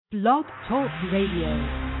Blog Talk Radio.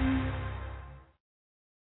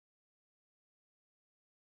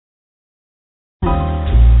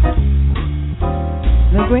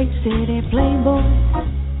 The great city playboys,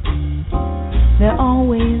 they're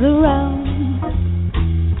always around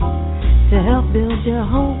to help build your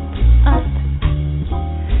hope up,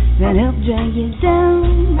 then help drag you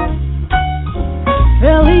down.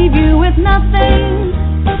 They'll leave you with nothing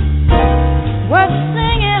worth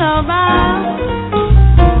singing about.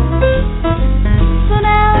 So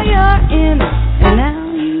now you're in, and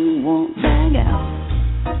now you won't bag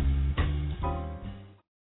out.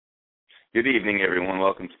 Good evening, everyone.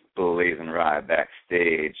 Welcome to BlazinRy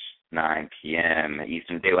Backstage, 9 p.m.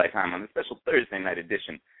 Eastern Daylight Time on the special Thursday night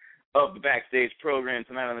edition of the Backstage program.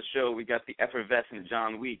 Tonight on the show, we got the effervescent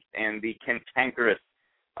John Week and the cantankerous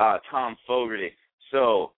Tom Fogarty.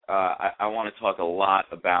 So I want to talk a lot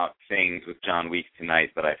about things with John Week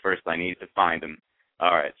tonight, but first I need to find him.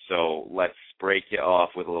 All right, so let's break you off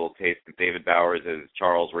with a little taste of David Bowers as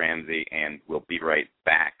Charles Ramsey, and we'll be right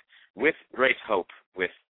back with great hope with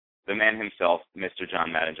the man himself, Mr.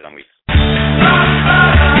 John Madden, John Weeks.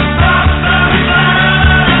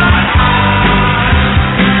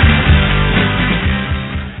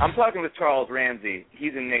 I'm talking with Charles Ramsey.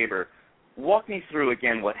 He's a neighbor. Walk me through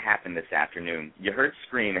again what happened this afternoon. You heard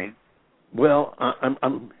screaming. Well,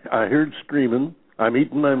 I heard screaming. I'm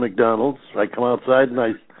eating my McDonald's. I come outside and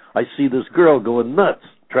I see this girl going nuts,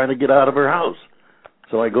 trying to get out of her house.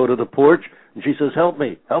 So I go to the porch. And she says, help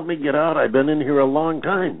me get out. I've been in here a long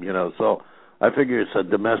time, So I figure it's a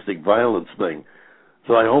domestic violence thing.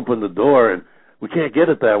 So I open the door, and we can't get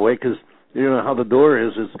it that way because you know how the door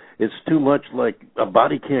is. It's too much like a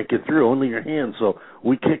body can't get through, only your hand. So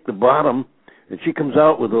we kick the bottom, and she comes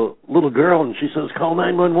out with a little girl, and she says, call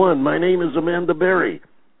 911. My name is Amanda Berry.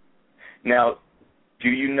 Now, do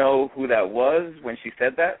you know who that was when she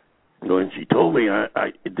said that? No, and she told me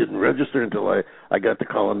it didn't register until I got to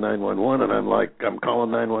calling 911, and I'm calling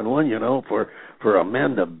 911, for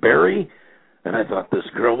Amanda Berry, and I thought this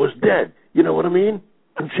girl was dead. You know what I mean?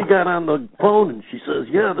 And she got on the phone, and she says,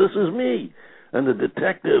 yeah, this is me. And the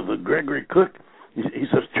detective, Gregory Cook, he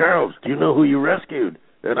says, Charles, do you know who you rescued?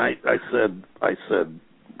 And I said.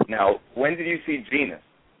 Now, when did you see Gina?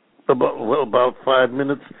 About 5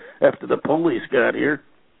 minutes after the police got here.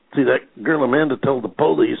 See, that girl Amanda told the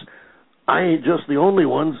police, I ain't just the only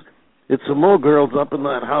ones. It's some more girls up in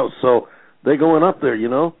that house. So they going up there,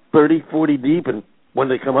 30, 40 deep. And when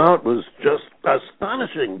they come out, it was just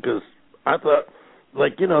astonishing because I thought,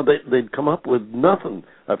 they'd come up with nothing.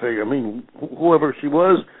 I figure, whoever she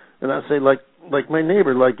was, and I say, like my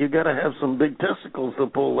neighbor, you got to have some big testicles to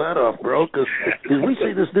pull that off, bro, because we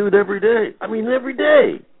see this dude every day. Every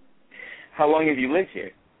day. How long have you lived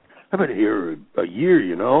here? I've been here a year,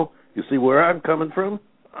 You see where I'm coming from?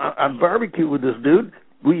 I barbecue with this dude.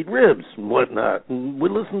 We eat ribs and whatnot. And we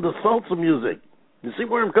listen to salsa music. You see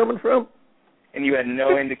where I'm coming from? And you had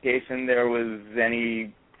no indication there was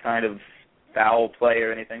any kind of foul play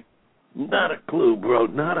or anything? Not a clue, bro.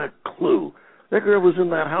 Not a clue. That girl was in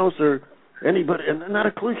that house or anybody, and not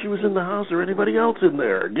a clue she was in the house or anybody else in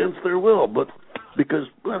there against their will. But because,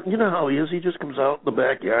 you know how he is. He just comes out in the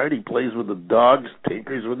backyard. He plays with the dogs,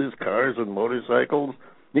 tinkers with his cars and motorcycles.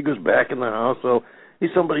 He goes back in the house. So he's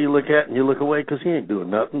somebody you look at and you look away because he ain't doing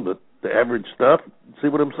nothing but the average stuff. See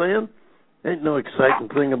what I'm saying? Ain't no exciting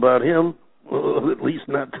thing about him. Well, at least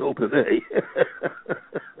not till today.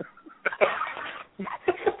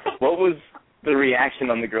 What was the reaction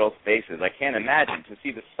on the girls' faces? I can't imagine to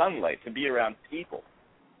see the sunlight, to be around people.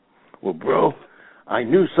 Well, bro, I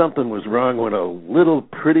knew something was wrong when a little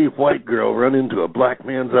pretty white girl run into a black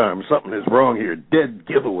man's arms. Something is wrong here. Dead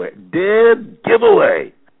giveaway. Dead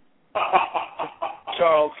giveaway.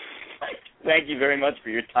 Charles, thank you very much for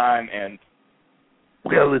your time. And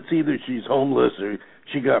well, it's either she's homeless or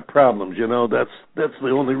she got problems. That's the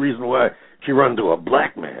only reason why she run to a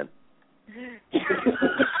black man.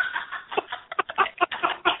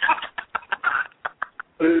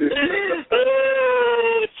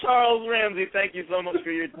 Charles Ramsey, thank you so much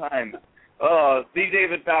for your time. Oh, C.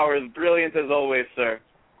 David Bowers, brilliant as always, sir.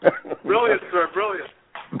 Brilliant, sir, brilliant.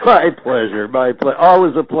 My pleasure,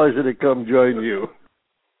 always a pleasure to come join you.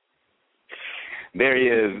 There he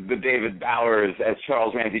is, the David Bowers as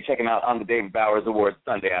Charles Ramsey. Check him out on the David Bowers Awards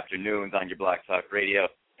Sunday afternoons on your Black Talk Radio.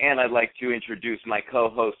 And I'd like to introduce my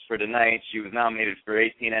co-host for tonight. She was nominated for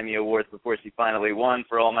 18 Emmy Awards before she finally won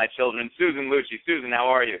For All My Children, Susan Lucci. Susan, how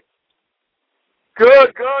are you?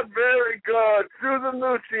 Good, very good. Susan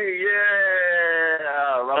Lucci, yeah.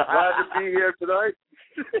 I'm glad to be here tonight.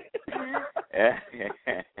 Hey,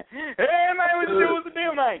 man, what's the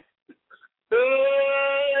deal, mate?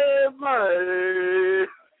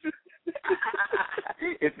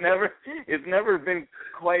 it's never been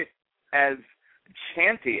quite as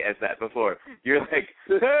chanty as that before. You're like,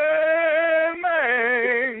 hey,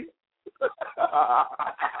 man.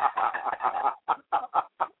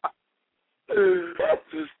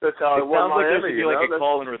 That's how it was sounds like Miami, there should be like a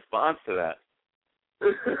call in response to that.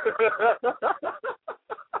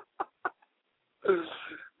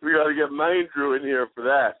 We got to get Main Drew in here for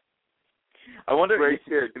that. I wonder. Great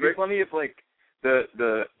kid. It'd be funny if like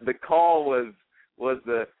the call was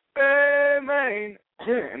the hey, man,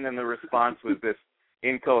 and then the response was this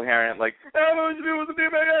incoherent like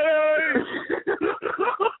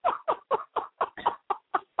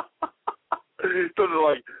so they're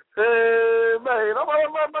like, hey, man.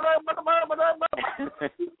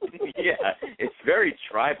 Yeah, it's very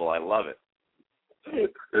tribal. I love it.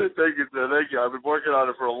 Thank you, sir. Thank you. I've been working on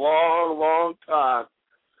it for a long, long time.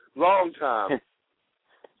 Long time.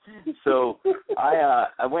 So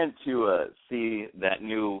I went to see that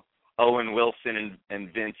new Owen Wilson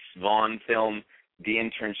and Vince Vaughn film, The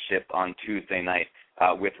Internship, on Tuesday night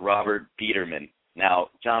with Robert Biederman. Now,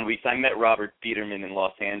 John Weeks, I met Robert Biederman in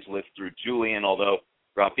Los Angeles through Julian, although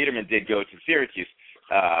Rob Biederman did go to Syracuse,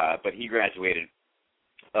 but he graduated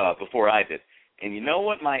before I did. And you know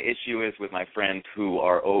what my issue is with my friends who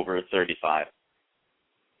are over 35?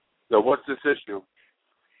 So what's this issue?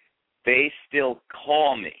 They still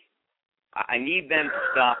call me. I need them to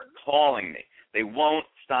stop calling me. They won't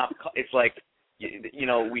stop. It's like, you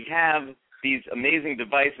know, we have these amazing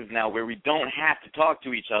devices now where we don't have to talk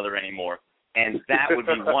to each other anymore, and that would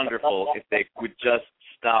be wonderful if they would just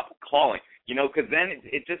stop calling. You know, because then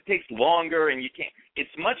it just takes longer, and you can't. It's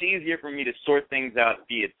much easier for me to sort things out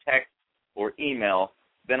via text or email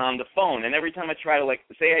than on the phone. And every time I try to, like,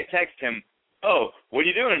 say I text him, oh, what are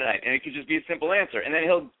you doing tonight? And it could just be a simple answer. And then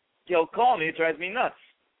he'll call me. It drives me nuts.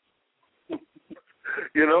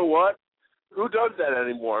 You know what? Who does that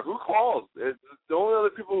anymore? Who calls? The only other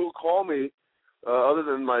people who call me, other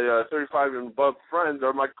than my 35 and above friends,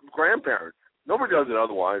 are my grandparents. Nobody does it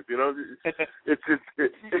otherwise, you know. It's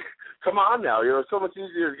come on now, you know. It's so much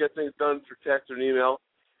easier to get things done through text or an email.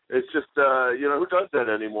 It's just, you know, who does that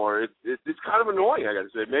anymore? It's kind of annoying, I got to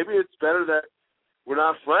say. Maybe it's better that we're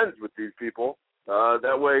not friends with these people.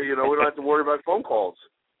 That way, you know, we don't have to worry about phone calls.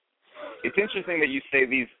 It's interesting that you say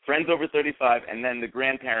these friends over 35 and then the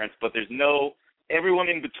grandparents, but there's no, everyone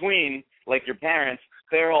in between, like your parents,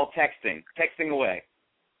 they're all texting away.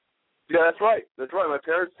 Yeah, that's right. That's right. My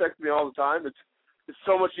parents text me all the time. It's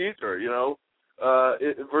so much easier, you know,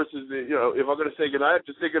 versus, you know, if I'm going to say goodnight,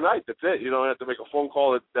 just say goodnight. That's it. You don't have to make a phone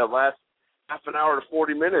call that lasts half an hour to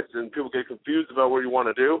 40 minutes and people get confused about what you want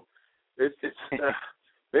to do. Maybe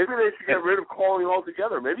they should get rid of calling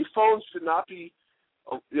altogether. Maybe phones should not be,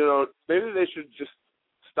 you know, maybe they should just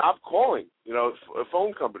stop calling, you know,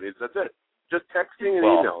 phone companies. That's it. Just texting and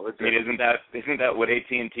email. That's it. Isn't that what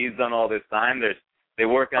AT&T's done all this time? They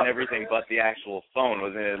work on everything but the actual phone.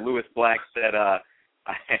 Wasn't it? Lewis Black said,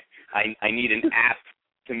 I need an app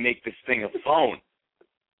to make this thing a phone.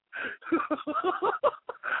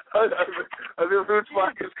 I think Lewis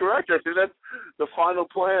Black is correct. I think that's the final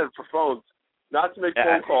plan for phones, not to make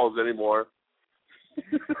phone calls anymore.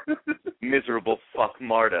 Miserable fuck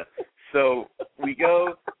Marta. So we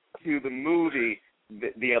go to the movie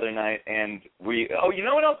the other night, and you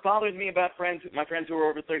know what else bothers me about my friends who are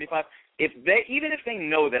over 35? Even if they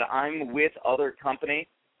know that I'm with other company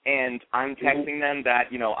and I'm texting them that,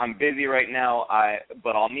 you know, I'm busy right now,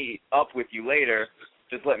 but I'll meet up with you later,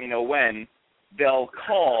 just let me know when, they'll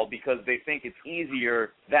call because they think it's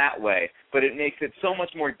easier that way. But it makes it so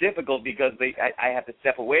much more difficult because I have to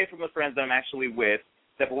step away from the friends that I'm actually with,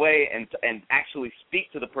 step away and actually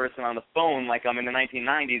speak to the person on the phone like I'm in the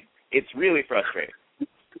 1990s. It's really frustrating.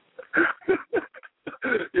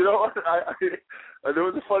 You know what? There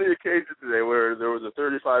was a funny occasion today where there was a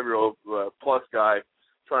 35-year-old plus guy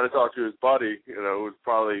trying to talk to his buddy, you know, who was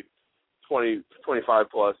probably 25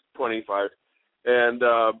 plus, 25. And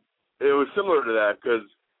it was similar to that because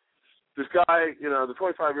this guy, you know, the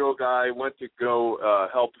 25-year-old guy went to go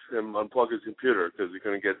help him unplug his computer because he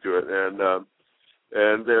couldn't get to it.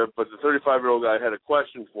 But the 35-year-old guy had a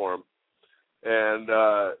question for him. And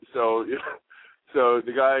so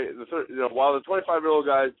the guy, while the 25-year-old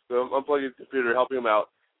guy unplugging his computer, helping him out,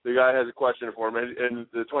 the guy has a question for him, and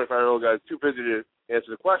the 25-year-old guy is too busy to answer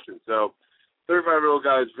the question. So the 35-year-old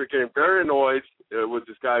guy is getting very annoyed with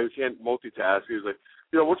this guy who can't multitask. He was like,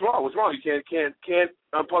 you know, what's wrong? What's wrong? You can't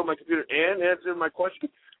unplug my computer and answer my question?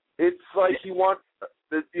 It's like he wants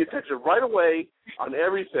the attention right away on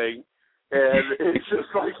everything, and it's just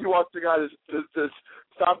like he wants the guy to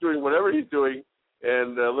stop doing whatever he's doing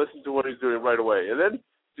and listen to what he's doing right away. And then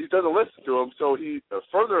he doesn't listen to him, so he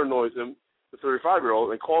further annoys him, the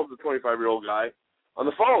 35-year-old, and calls the 25-year-old guy on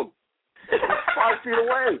the phone. He's 5 feet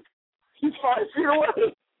away. He's 5 feet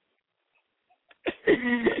away.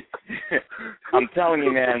 I'm telling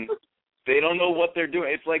you, man, they don't know what they're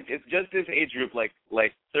doing. It's just this age group,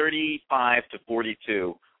 like 35 to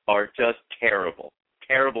 42 are just terrible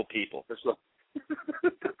people. They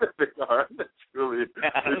are. They truly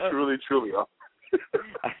are.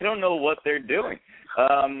 I don't know what they're doing.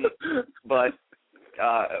 But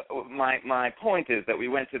my point is that we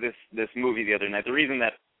went to this movie the other night. The reason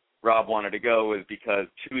that Rob wanted to go was because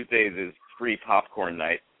Tuesdays is free popcorn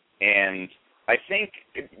night, and I think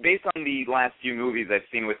based on the last few movies I've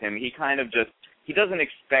seen with him, he kind of he doesn't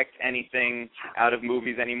expect anything out of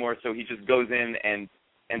movies anymore, so he just goes in and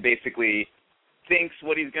basically thinks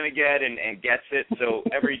what he's going to get and gets it. So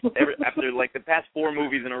every after like the past 4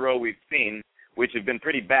 movies in a row we've seen, which have been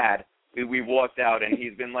pretty bad, we walked out and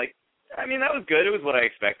he's been like, I mean, that was good. It was what I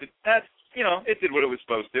expected. That's, it did what it was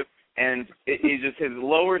supposed to. And he just has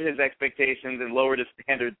lowered his expectations and lowered his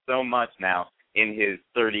standards so much now in his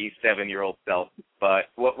 37-year-old self. But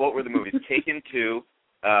what were the movies? Taken 2,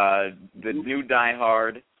 the new Die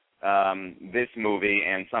Hard, this movie,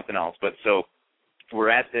 and something else. But so we're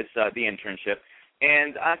at this the internship,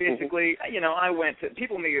 and I basically, I went to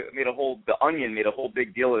people The Onion made a whole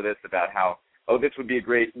big deal of this about how, this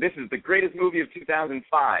is the greatest movie of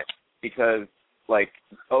 2005 because like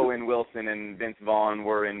Owen Wilson and Vince Vaughn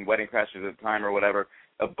were in Wedding Crashers at the time or whatever.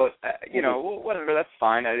 But whatever, that's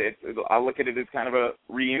fine. I look at it as kind of a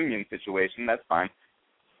reunion situation. That's fine.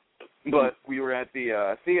 But we were at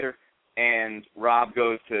the theater, and Rob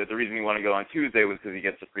goes to, the reason he wanted to go on Tuesday was because he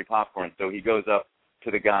gets the free popcorn. So he goes up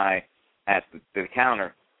to the guy at the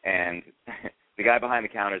counter, and the guy behind the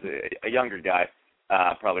counter is a younger guy,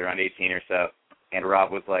 probably around 18 or so. And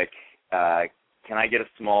Rob was like, can I get a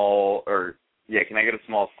small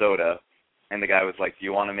soda? And the guy was like, do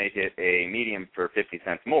you want to make it a medium for 50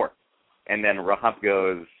 cents more? And then Rob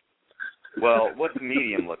goes, well, what's the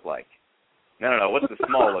medium look like? No, what's the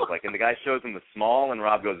small look like? And the guy shows him the small, and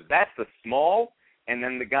Rob goes, that's the small? And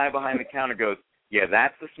then the guy behind the counter goes, yeah,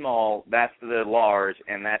 that's the small, that's the large,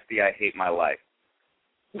 and that's the I hate my life.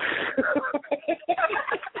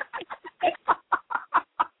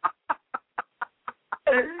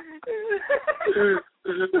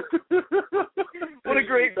 What a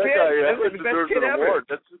great bit. That's the best kid ever.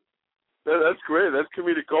 That's great. That's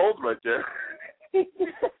comedic gold right there.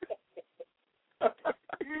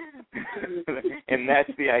 And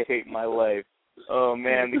that's the I hate my life. Oh,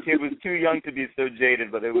 man, the kid was too young to be so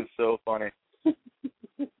jaded, but it was so funny.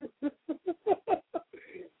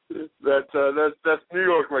 That's New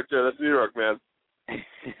York right there. That's New York, man.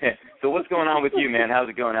 So what's going on with you, man? How's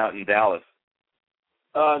it going out in Dallas?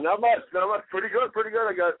 Not much. Pretty good.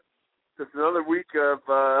 I got just another week of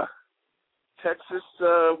Texas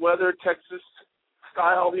weather, Texas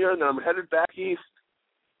style here, and then I'm headed back east,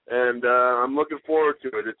 and I'm looking forward to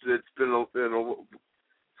it. It's been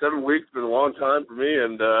 7 weeks, been a long time for me,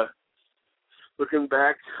 and looking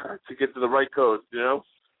back to get to the right coast,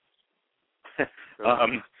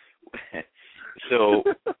 So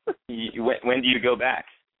when do you go back?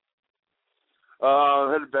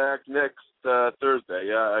 I'm headed back next Thursday.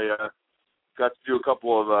 Yeah, I got to do a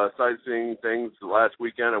couple of sightseeing things last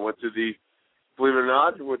weekend. I went to believe it or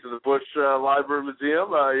not, went to the Bush Library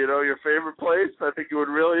Museum. Your favorite place. I think you would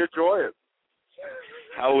really enjoy it.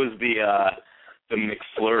 How was the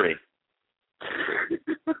McFlurry?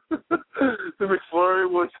 The McFlurry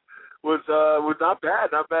was not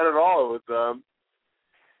bad at all. It was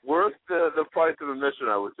worth the price of admission,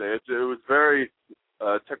 I would say. It was very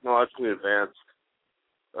technologically advanced.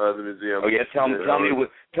 The museum. Oh yeah, tell me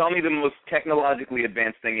the most technologically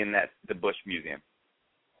advanced thing in the Bush Museum.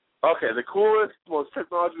 Okay, the coolest, most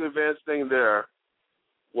technologically advanced thing there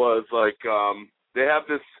was like they have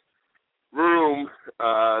this room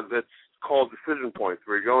that's called Decision Points,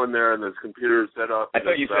 where you go in there and there's computers set up. I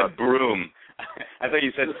thought you said broom. I thought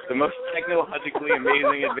you said the most technologically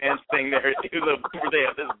amazing advanced thing there is they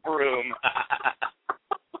have this broom.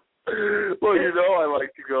 Well, I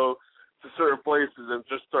like to go to certain places and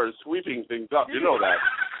just start sweeping things up. You know that.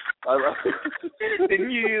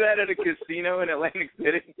 Didn't you do that at a casino in Atlantic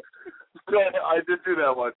City? Yeah, I did do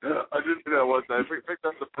that once. I picked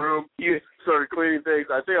up the broom, started cleaning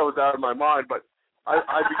things. I think I was out of my mind, but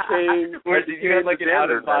I became. You had like an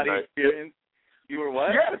out-of-body experience? You were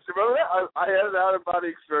what? Yes, remember that? I had an out-of-body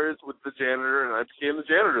experience with the janitor, and I became the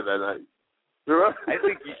janitor that night. Remember? I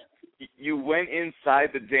think you went inside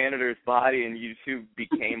the janitor's body and you two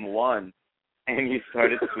became one, and you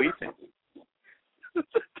started sweeping.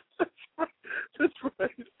 That's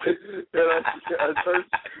right. so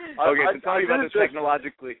tell me about this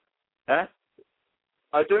technologically. Huh?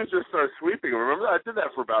 I didn't just start sweeping. Remember, I did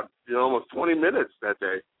that for about almost 20 minutes that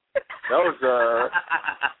day. That was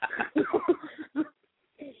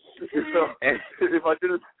if I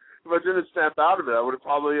didn't snap out of it, I would have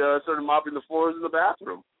probably started mopping the floors in the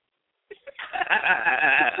bathroom.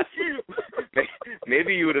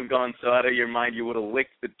 Maybe you would have gone so out of your mind you would have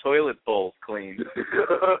licked the toilet bowls clean.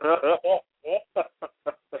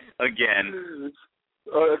 Again.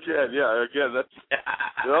 Again. That's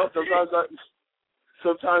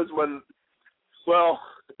sometimes when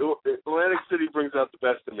Atlantic City brings out the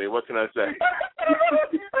best in me. What can I say? I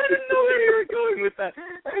didn't know where you were going with that.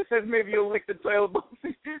 I said maybe you'll lick the toilet bowl.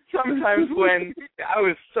 Sometimes when I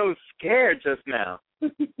was so scared just now.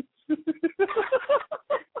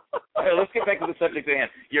 All right, let's get back to the subject at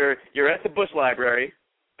hand. You're at the Bush Library.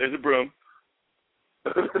 There's a broom.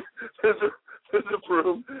 there's a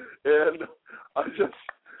broom, and I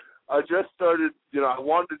just started. I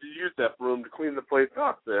wanted to use that broom to clean the place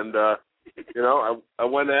up, and I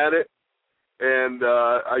went at it, and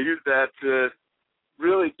I used that to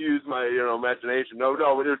really use my imagination. No,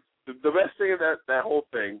 the best thing of that whole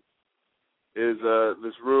thing is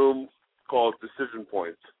this room called Decision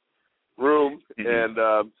Points room, and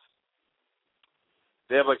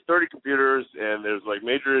they have like 30 computers, and there's like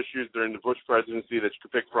major issues during the Bush presidency that you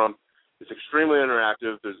can pick from. It's extremely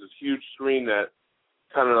interactive. There's this huge screen that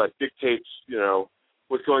kind of like dictates,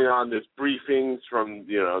 what's going on. There's briefings from,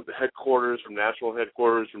 the headquarters, from national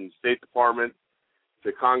headquarters, from the State Department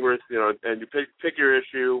to Congress, and you pick your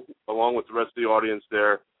issue along with the rest of the audience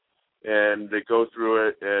there, and they go through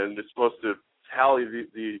it, and it's supposed to tally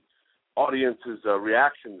the audience's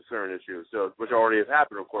reaction to certain issues, which already has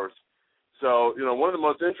happened, of course. So, one of the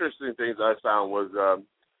most interesting things I found was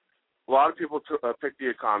a lot of people picked the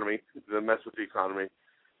economy, the mess with the economy,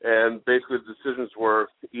 and basically the decisions were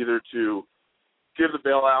either to give the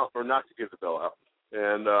bailout or not to give the bailout.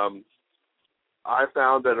 And I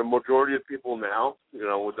found that a majority of people now,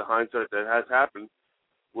 with the hindsight that has happened,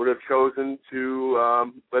 would have chosen to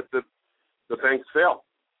let the banks fail,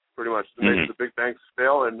 pretty much, to make the big banks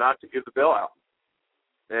fail and not to give the bailout.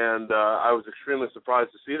 And I was extremely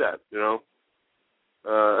surprised to see that, It's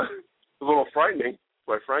a little frightening,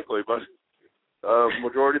 quite frankly, but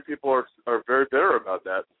majority of people are very bitter about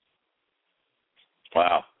that.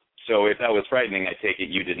 Wow. So if that was frightening, I take it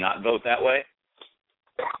you did not vote that way?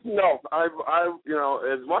 No, I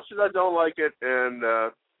as much as I don't like it, and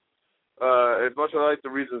as much as I like the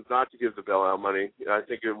reasons not to give the bailout money, I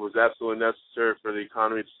think it was absolutely necessary for the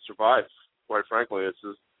economy to survive. Quite frankly, it's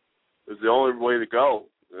the only way to go,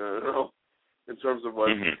 in terms of what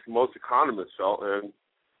most economists felt, and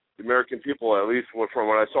the American people, at least from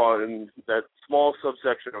what I saw in that small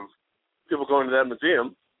subsection of people going to that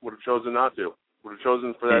museum, would have chosen not to. Would have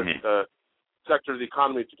chosen for that sector of the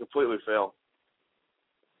economy to completely fail.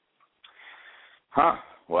 Huh.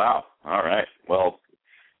 Wow. All right. Well,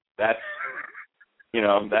 that's,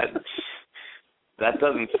 that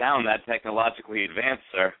doesn't sound that technologically advanced,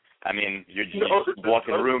 sir. I mean, you walk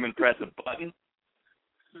in a room and press a button.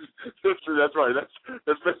 That's right.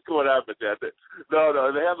 That's basically what happened.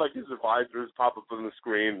 No, they have like these advisors pop up on the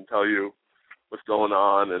screen and tell you what's going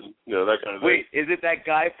on, and that kind of thing. Wait, is it that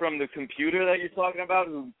guy from the computer that you're talking about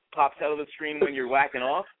who pops out of the screen when you're whacking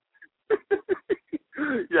off?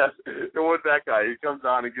 Yes, it was that guy. He comes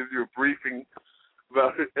on and gives you a briefing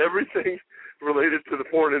about everything related to the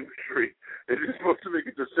porn industry, and you're supposed to make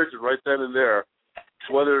a decision right then and there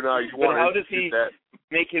whether or not you want to do that.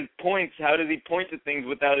 Make his points? How does he point to things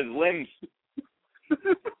without his limbs?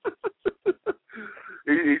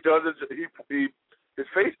 He does it. His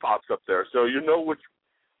face pops up there, so you know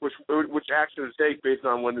which action to take based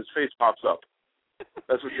on when his face pops up.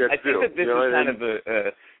 That's what you have to do. I think that this is kind of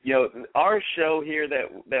our show here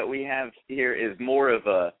that we have here is more of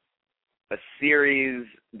a series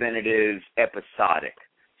than it is episodic.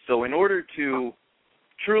 So in order to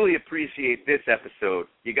truly appreciate this episode,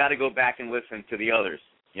 you got to go back and listen to the others.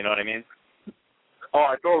 You know what I mean? Oh,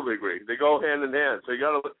 I totally agree. They go hand in hand. So you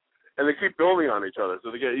got to, and they keep building on each other,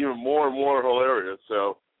 so they get even more and more hilarious.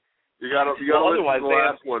 So you got to listen to the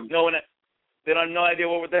last one. They don't have no idea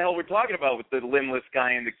what the hell we're talking about with the limbless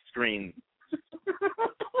guy in the screen.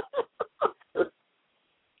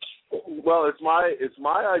 Well, it's my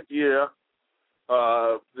idea.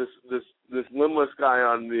 This limbless guy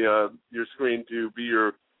on your screen to be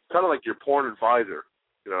your kind of like your porn advisor,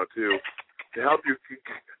 to help you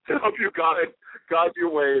guide your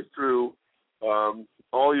way through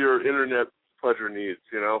all your internet pleasure needs,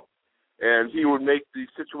 and he would make the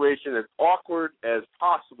situation as awkward as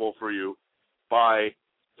possible for you by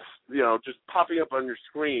just popping up on your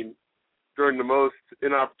screen during the most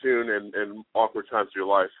inopportune and awkward times of your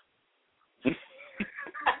life.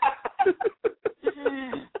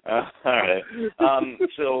 All right.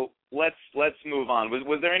 So let's move on.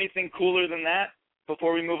 Was there anything cooler than that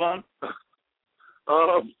before we move on?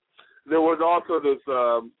 There was also this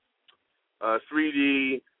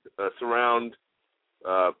 3D surround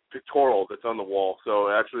pictorial that's on the wall. So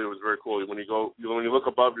actually, it was very cool. When you look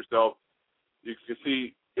above yourself, you can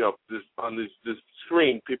see this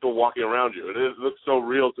screen people walking around you. It looks so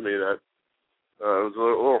real to me that it was a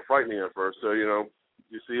little frightening at first. So you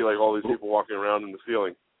see like all these people walking around in the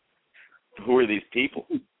ceiling. Who are these people?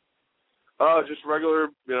 Just regular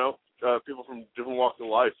people from different walks of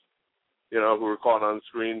life. Who were caught on the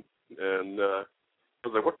screen, and I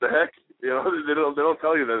was like, what the heck? They don't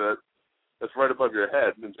tell you that's right above your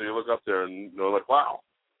head until you look up there and like, wow.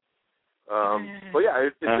 But yeah,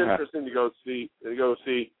 it's interesting to go see,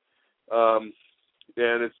 and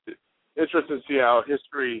it's interesting to see how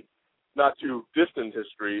history, not too distant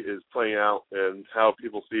history, is playing out and how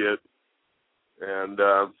people see it, and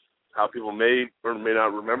how people may or may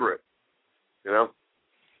not remember it.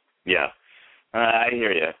 Yeah, I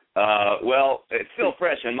hear you. Well, it's still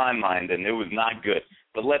fresh in my mind, and it was not good.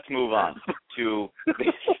 But let's move on to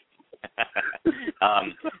this.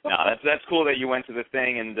 No, that's cool that you went to the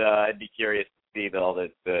thing, and I'd be curious to see all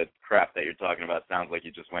the crap that you're talking about. Sounds like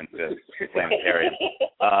you just went to Planetarium.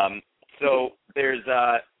 So there's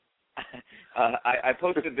I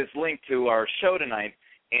posted this link to our show tonight,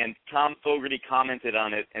 and Tom Fogarty commented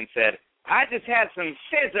on it and said, "I just had some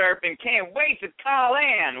scissor and can't wait to call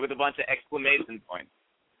in," with a bunch of exclamation points.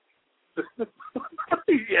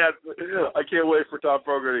 Yes, I can't wait for Tom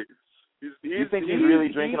Fogarty. You think he's really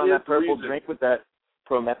drinking on that purple drink with that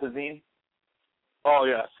promethazine? Oh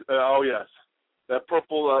yes, that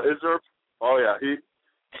purple Izzerp. Oh yeah,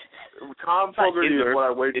 Tom Fogarty is what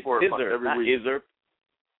I wait for Izzerp, every not week. Izzerp.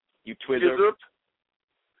 You twizzer. Izzerp.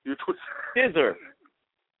 You Scissor.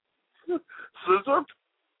 Scissorp.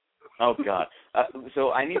 Oh God.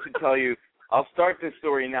 So I need to tell you. I'll start this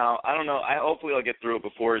story now. I don't know. Hopefully I'll get through it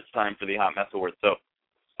before it's time for the Hot Mess Award. So,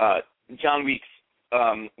 John Weeks,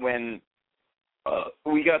 when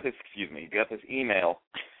we got this email.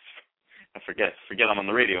 I forget I'm on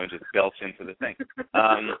the radio and just belch into the thing.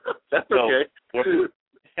 That's okay.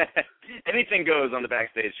 Anything goes on the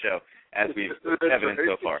Backstage show, as we've evidenced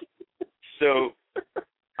so far. So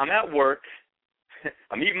I'm at work.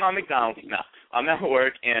 I'm eating my McDonald's. No, I'm at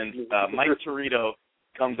work, and Mike Torito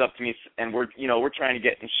comes up to me, and we're trying to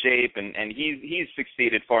get in shape, and he's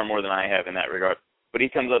succeeded far more than I have in that regard. But he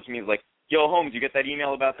comes up to me, he's like, "Yo, Holmes, you get that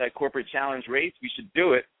email about that corporate challenge race? We should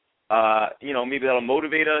do it. Maybe that'll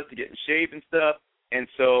motivate us to get in shape and stuff." And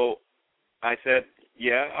so I said,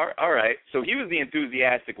 "Yeah, all right." So he was the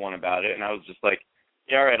enthusiastic one about it, and I was just like,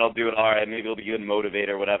 "Yeah, all right, I'll do it. All right, maybe it'll be a good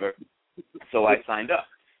motivator, whatever." So I signed up.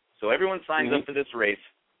 So everyone signs up for this race.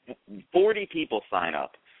 40 people sign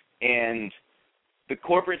up, and the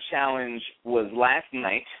corporate challenge was last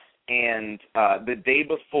night, and the day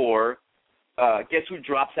before, guess who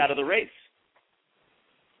drops out of the race?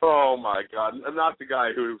 Oh, my God. Not the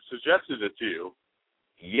guy who suggested it to you.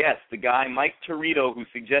 Yes, the guy, Mike Torito, who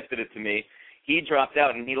suggested it to me. He dropped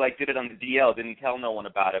out, and he, did it on the DL, didn't tell no one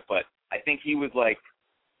about it, but I think he was,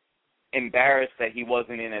 embarrassed that he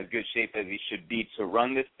wasn't in as good shape as he should be to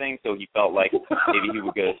run this thing, so he felt like maybe he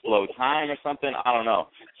would get a slow time or something. I don't know.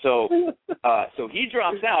 So he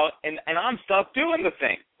drops out, and I'm stuck doing the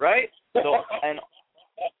thing, right? So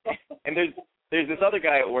and there's this other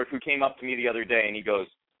guy at work who came up to me the other day, and he goes,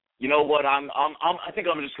 "You know what? I think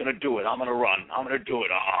I'm just gonna do it. I'm gonna run. I'm gonna do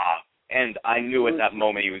it." And I knew at that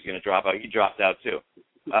moment he was gonna drop out. He dropped out too.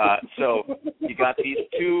 So you got these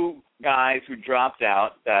two guys who dropped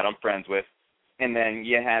out that I'm friends with, and then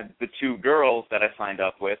you had the two girls that I signed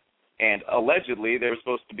up with, and allegedly there were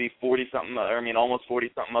supposed to be almost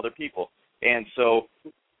 40-something other people. And so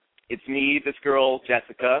it's me, this girl,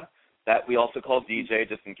 Jessica, that we also call DJ,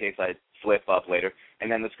 just in case I slip up later,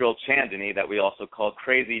 and then this girl, Chandani, that we also call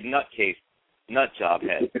Crazy Nutcase, Nutjob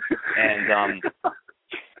Head.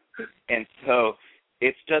 And so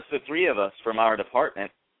it's just the three of us from our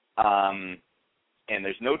department, and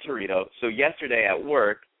there's no Torito. So yesterday at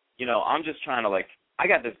work, I'm just trying to, I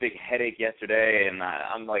got this big headache yesterday, and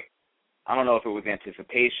I'm like, I don't know if it was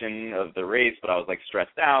anticipation of the race, but I was,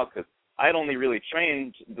 stressed out because I had only really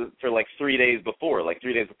trained for, 3 days before.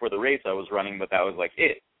 3 days before the race I was running, but that was,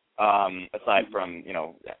 it, aside from,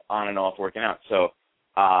 on and off working out. So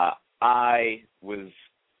I was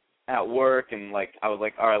at work, and, I was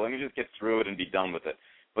like, all right, let me just get through it and be done with it.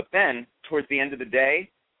 But then, towards the end of the day,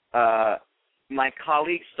 my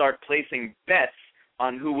colleagues start placing bets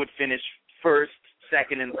on who would finish first,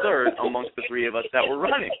 second, and third amongst the three of us that were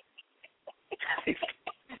running.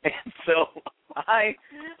 And so I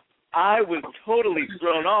was totally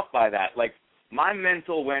thrown off by that. Like, my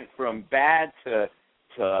mental went from bad to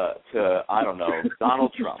I don't know,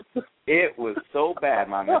 Donald Trump. It was so bad.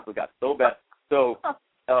 My mental got so bad. So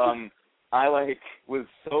I was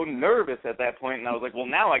so nervous at that point, and I was like, well,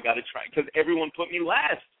 now I got to try, because everyone put me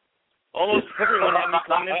last. Almost everyone had me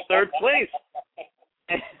come in third place.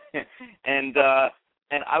 And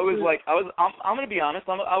I was like, I'm going to be honest,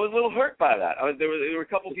 I was a little hurt by that. There were a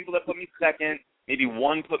couple of people that put me second, maybe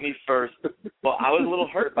one put me first, but I was a little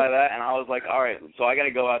hurt by that, and I was like, all right, so I got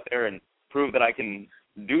to go out there and prove that I can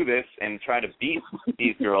do this and try to beat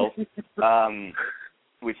these girls,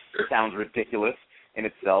 which sounds ridiculous in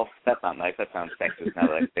itself. That's not nice. That sounds sexist now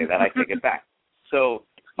that I say that. I take it back. So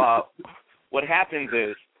what happens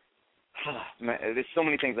is, there's so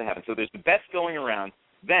many things that happen. So there's the bets going around.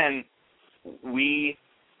 Then we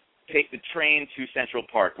take the train to Central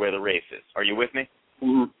Park where the race is. Are you with me?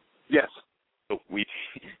 Mm-hmm. Yes. So we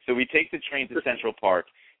take the train to Central Park,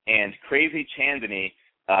 and Crazy Chandani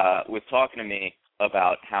was talking to me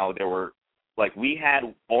about how there were, like, we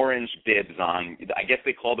had orange bibs on. I guess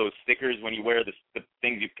they call those stickers when you wear the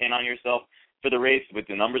things you pin on yourself for the race with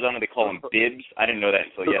the numbers on it. They call them bibs. I didn't know that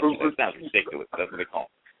until yesterday. It sounds ridiculous. That's what they call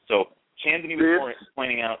them. So Chandani was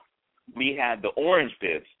pointing out we had the orange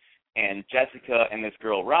bibs, and Jessica and this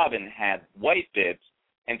girl Robin had white bibs,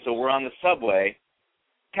 and so we're on the subway,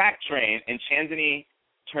 packed train, and Chandani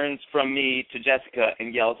turns from me to Jessica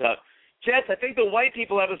and yells out, Jess, I think the white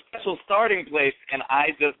people have a special starting place, and I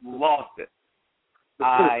just lost it.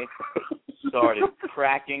 I started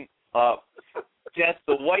cracking up. Jess,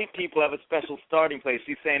 the white people have a special starting place.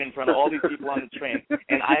 She's saying in front of all these people on the train,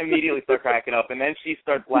 and I immediately start cracking up, and then she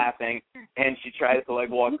starts laughing, and she tries to, like,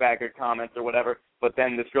 walk back her comments or whatever, but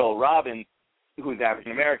then this girl, Robin, who's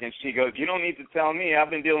African-American, she goes, you don't need to tell me. I've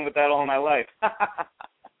been dealing with that all my life.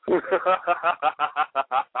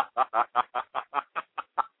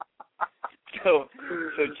 So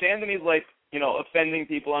Chandani's, like, you know, offending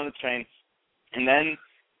people on the train, and then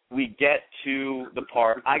we get to the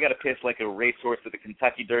park. I got to piss like a racehorse at the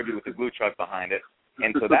Kentucky Derby with a glue truck behind it,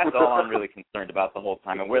 and so that's all I'm really concerned about the whole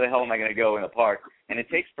time. And where the hell am I going to go in the park? And it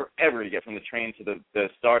takes forever to get from the train to the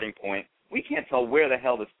starting point. We can't tell where the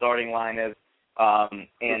hell the starting line is,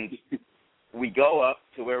 and we go up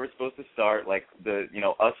to where we're supposed to start, like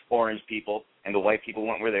us orange people, and the white people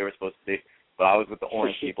went where they were supposed to be, but I was with the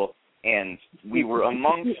orange people, and we were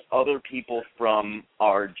amongst other people from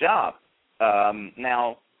our job.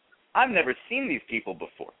 Now, I've never seen these people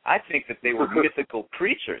before. I think that they were mythical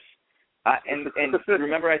creatures. And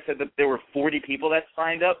remember I said that there were 40 people that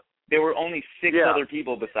signed up? There were only 6 other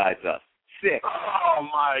people besides us. 6. Oh,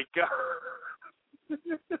 my God.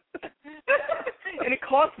 And it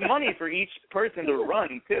costs money for each person to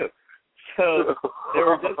run, too. So there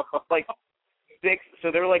were just, like, 6.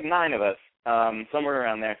 So there were, like, 9 of us, somewhere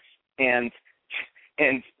around there. And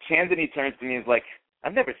Chandani turns to me and is like,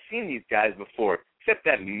 I've never seen these guys before, except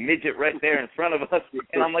that midget right there in front of us.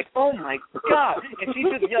 And I'm like, oh, my God. And she's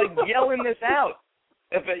just yelling this out.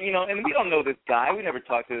 And we don't know this guy. We never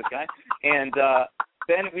talked to this guy. And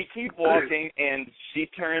then we keep walking, and she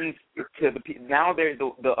turns to now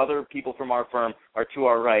the other people from our firm are to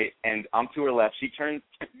our right, and I'm to her left. She turns,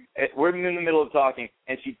 we're in the middle of talking,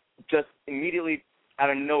 and she just immediately out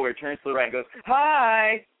of nowhere turns to the right and goes,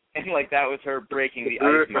 hi. And, like, that was her breaking the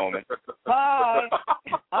ice moment. Hi,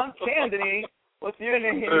 I'm Chandani. What's your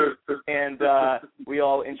name? And we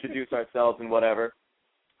all introduce ourselves and whatever,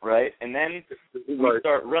 right? And then we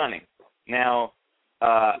start running. Now,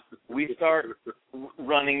 we start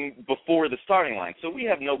running before the starting line, so we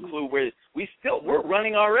have no clue where we're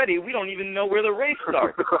running already. We don't even know where the race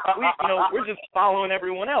starts. We're just following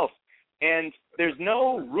everyone else, and there's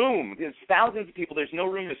no room. There's thousands of people. There's no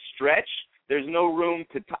room to stretch. There's no room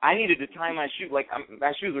to I needed to tie my shoes. Like,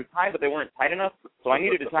 my shoes were tied, but they weren't tight enough, so I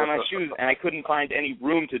needed to tie my shoes, and I couldn't find any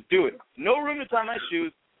room to do it. No room to tie my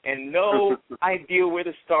shoes, and no idea where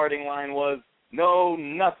the starting line was. No,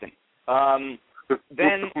 nothing.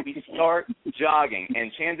 Then we start jogging,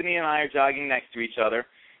 and Chandani and I are jogging next to each other,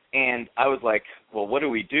 and I was like, well, what do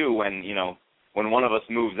we do when one of us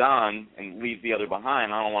moves on and leaves the other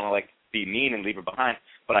behind? I don't want to, like, be mean and leave her behind,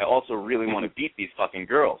 but I also really want to beat these fucking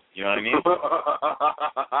girls. You know what I mean?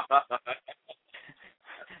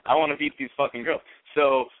 I want to beat these fucking girls.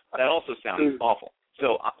 So that also sounds awful.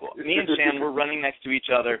 So me and Shan were running next to each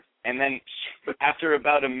other, and then after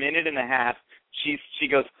about a minute and a half, she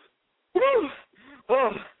goes, woo,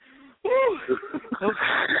 oh, woo,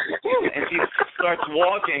 And she starts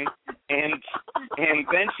walking, and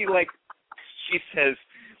then she says,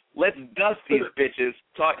 let's dust these bitches.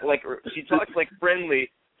 She talks like friendly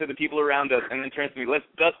to the people around us, and then turns to me, let's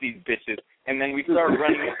dust these bitches. And then we start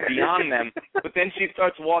running beyond them. But then she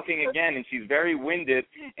starts walking again, and she's very winded,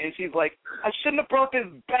 and she's like, I shouldn't have brought this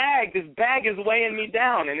bag. This bag is weighing me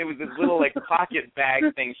down. And it was this little, pocket bag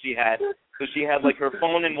thing she had. So she had, her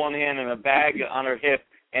phone in one hand and a bag on her hip,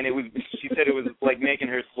 and she said it was, making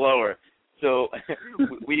her slower. So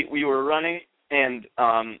we were running, and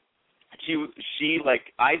she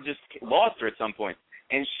I just lost her at some point.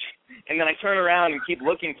 And then I turn around and keep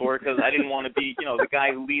looking for her because I didn't want to be, the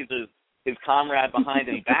guy who leaves his comrade behind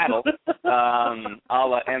in battle, a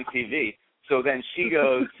la MTV. So then she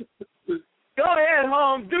goes, go ahead,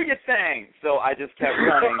 Holmes, do your thing. So I just kept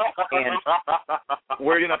running, and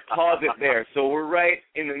we're going to pause it there. So we're right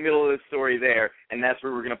in the middle of the story there, and that's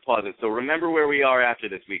where we're going to pause it. So remember where we are after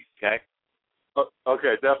this week, okay?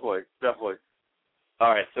 Okay, definitely.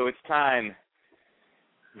 All right, so it's time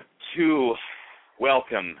to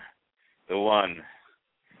welcome the one,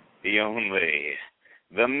 the only,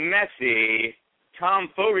 the messy Tom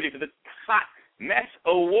Fogarty for the Hot Mess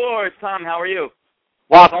Awards. Tom, how are you?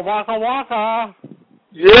 Waka, waka, waka.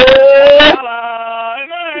 Yeah!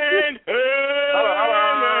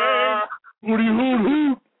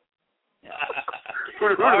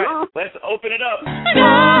 All right, let's open it up.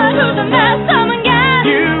 God, who's a mess, come and get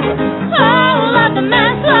you. Oh, love the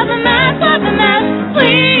mess, love the mess, love the mess.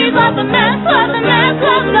 Please love the mess, love the mess,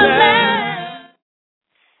 love the mess.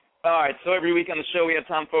 All right, so every week on the show we have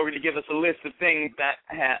Tom Fogarty to give us a list of things that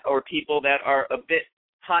or people that are a bit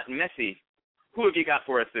hot and messy. Who have you got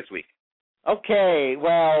for us this week? Okay,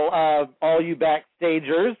 well, all you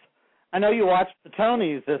backstagers, I know you watched the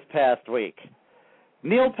Tonys this past week.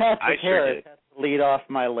 Neil Patrick Harris has to lead off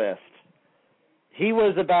my list. He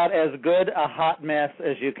was about as good a hot mess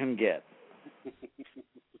as you can get.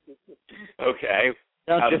 Okay.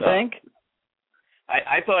 Don't you think?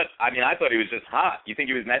 I thought he was just hot. You think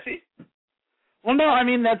he was messy? Well, no,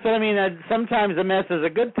 that's what I mean. Sometimes a mess is a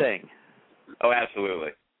good thing. Oh,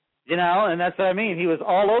 absolutely. And that's what I mean. He was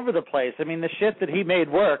all over the place. The shit that he made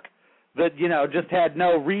work that, just had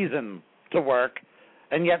no reason to work,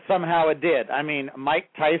 and yet somehow it did. Mike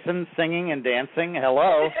Tyson singing and dancing,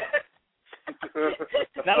 hello.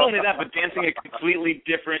 Not only that, but dancing a completely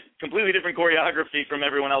different choreography from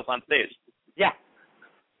everyone else on stage.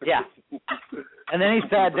 Yeah. And then he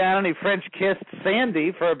sat down and he French kissed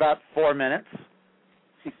Sandy for about 4 minutes.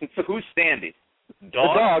 Who's Sandy? Dog?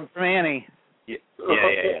 The dog from Annie. Yeah.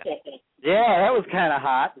 Yeah, that was kind of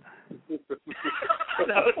hot.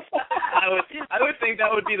 I would think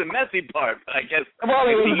that would be the messy part, but I guess. Well,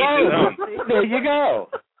 it was both. There you go.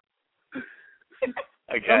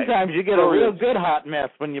 Okay. Sometimes you get a real good hot mess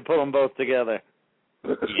when you put them both together.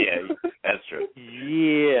 Yeah, that's true.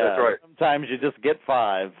 Yeah. That's right. Sometimes you just get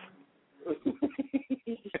 5.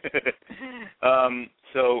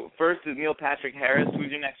 So first is Neil Patrick Harris.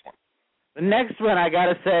 Who's your next one? The next one I got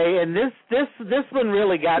to say, and this one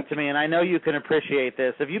really got to me, and I know you can appreciate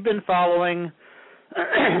this. Have you been following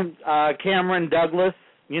Cameron Douglas?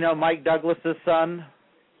 Mike Douglas's son?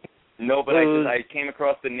 No, but I came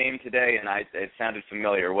across the name today, and it sounded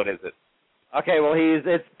familiar. What is it? Okay, well,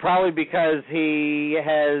 it's probably because he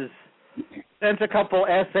has sent a couple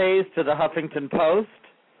essays to the Huffington Post.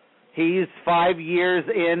 He's 5 years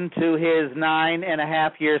into his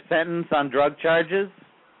 9.5-year sentence on drug charges.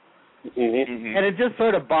 Mm-hmm. And it just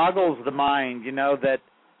sort of boggles the mind, that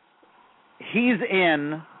he's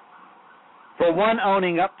in, for one,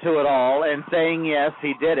 owning up to it all and saying, yes,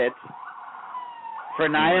 he did it, for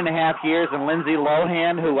 9.5 years, and Lindsay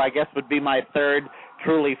Lohan, who I guess would be my third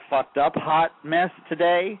truly fucked up hot mess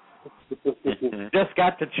today, just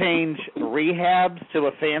got to change rehabs to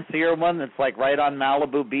a fancier one that's right on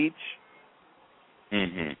Malibu Beach.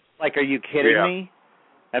 Mm-hmm. Are you kidding me?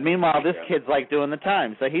 And meanwhile, this kid's doing the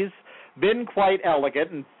time. So he's been quite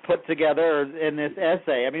elegant and put together in this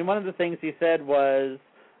essay. One of the things he said was,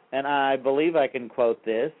 and I believe I can quote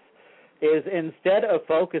this, is instead of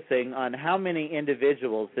focusing on how many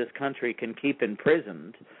individuals this country can keep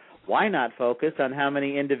imprisoned, why not focus on how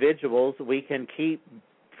many individuals we can keep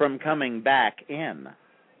from coming back in?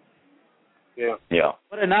 Yeah.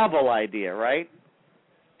 What a novel idea, right?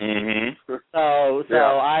 Mm-hmm. So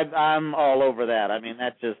I'm all over that. I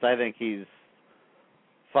think he's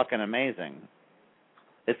fucking amazing.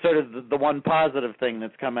 It's sort of the one positive thing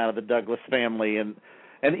that's come out of the Douglas family, and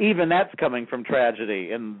even that's coming from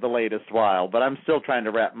tragedy in the latest while. But I'm still trying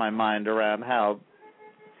to wrap my mind around how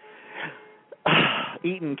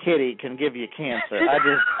eating kitty can give you cancer.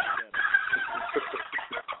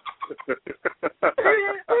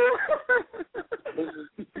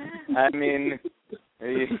 I mean,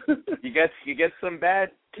 you get some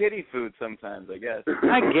bad kitty food sometimes, I guess.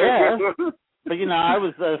 I guess. But, I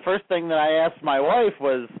was the first thing that I asked my wife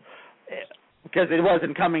was, because it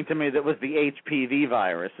wasn't coming to me that was the HPV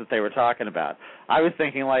virus that they were talking about. I was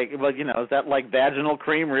thinking, like, well, is that like vaginal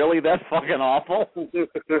cream? Really? That's fucking awful. The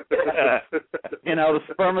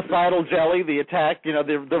spermicidal jelly, the attack,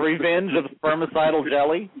 the revenge of spermicidal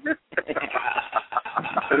jelly.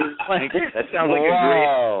 Like, that sounds like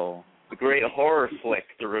a great horror flick,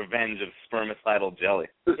 The Revenge of Spermicidal Jelly.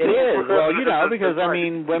 It is. Well, because,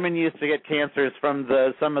 women used to get cancers from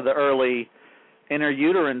some of the early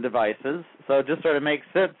interuterine devices, so it just sort of makes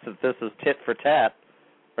sense if this is tit for tat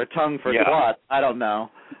or tongue for twat. I don't know.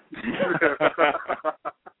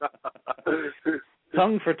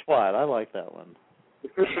 Tongue for twat. I like that one.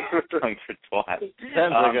 Tongue for twat.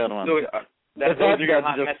 That's a good one. That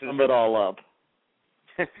just sum it all up.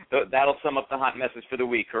 That'll sum up the hot message for the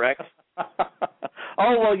week, correct?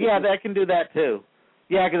 Oh, well, yeah, that can do that too.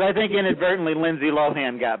 Yeah, because I think inadvertently Lindsay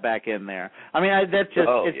Lohan got back in there.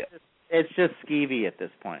 It's just skeevy at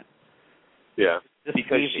this point. Yeah. Just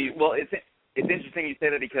because skeevy. It's interesting you say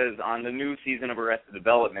that because on the new season of Arrested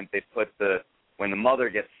Development, they put when the mother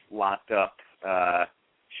gets locked up,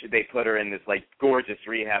 they put her in this like gorgeous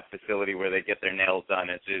rehab facility where they get their nails done.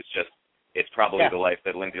 It's probably the life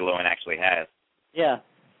that Lindsay Lohan actually has. Yeah.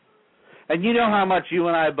 And you know how much you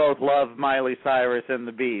and I both love Miley Cyrus and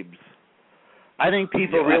the Biebs. I think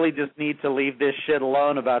people really just need to leave this shit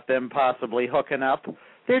alone about them possibly hooking up.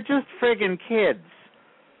 They're just friggin' kids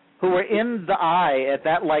who are in the eye at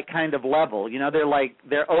that kind of level.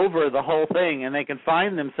 They're over the whole thing and they can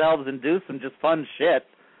find themselves and do some just fun shit.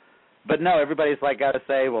 But no, everybody's got to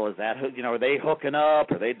say, well, is that, are they hooking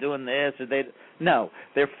up? Are they doing this? No,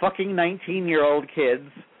 they're fucking 19-year-old kids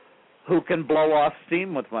who can blow off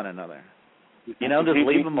steam with one another. Just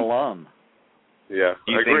leave them alone. Yeah,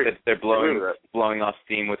 do you think that they're blowing off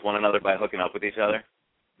steam with one another by hooking up with each other?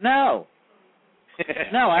 No.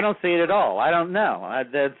 No, I don't see it at all. I don't know.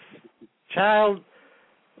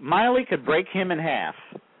 Miley could break him in half.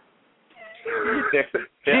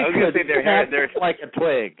 They're like a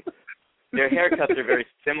twig. Their haircuts are very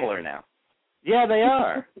similar now. Yeah, they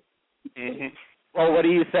are. Mm-hmm. Well, what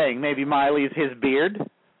are you saying? Maybe Miley's his beard?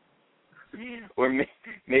 Or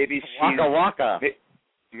maybe she's... Waka waka.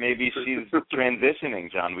 Maybe she's transitioning,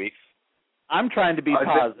 John Weeks. I'm trying to be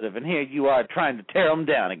positive, and here you are trying to tear them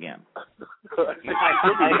down again.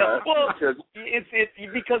 I know. Well, it's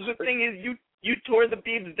because the thing is, you tore the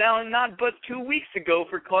Biebs down not but 2 weeks ago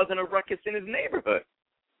for causing a ruckus in his neighborhood.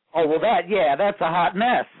 Oh, well, that's a hot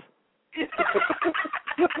mess.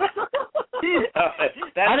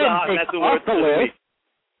 That's the word for the week.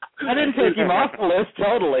 I didn't take him off the list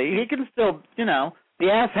totally. He can still, the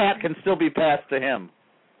ass hat can still be passed to him.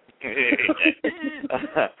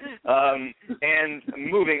 And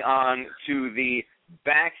moving on to the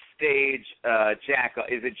backstage jack-off.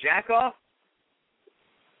 Is it jack-off?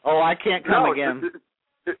 Oh, I can't come again.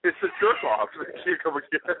 It's a jerk-off. I can't come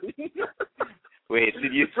again. Wait,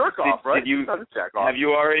 did you jerk-off, right? Not a jack-off. Have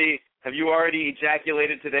you already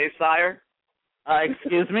ejaculated today, sire?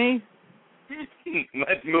 Excuse me?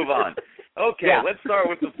 Let's move on. Okay, Let's start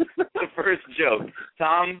with the first joke.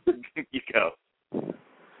 Tom, you go.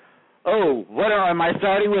 Oh, am I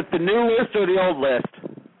starting with the new list or the old list?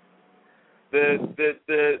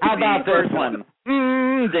 How about this one?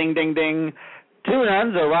 Ding, ding, ding. Two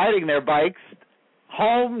nuns are riding their bikes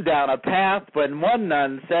home down a path when one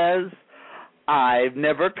nun says, "I've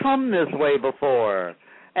never come this way before."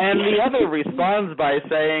 And the other responds by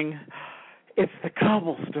saying, "It's the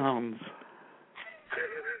cobblestones."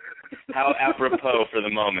 How apropos for the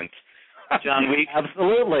moment. John Weeks?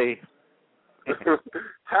 Absolutely.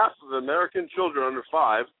 Half of American children under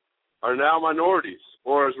 5 are now minorities,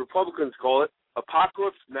 or as Republicans call it,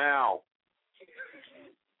 apocalypse now.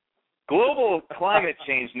 Global climate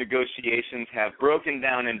change negotiations have broken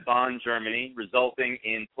down in Bonn, Germany, resulting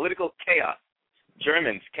in political chaos.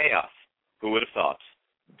 Germans, chaos. Who would have thought?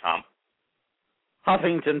 Tom?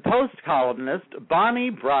 Huffington Post columnist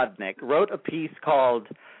Bonnie Brodnick wrote a piece called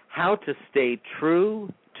 "How to Stay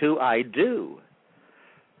True to I Do."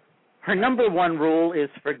 Her number one rule is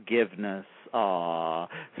forgiveness. Aww.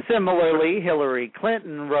 Similarly, Hillary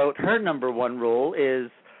Clinton wrote her number one rule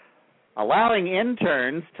is allowing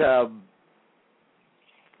interns to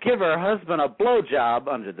give her husband a blowjob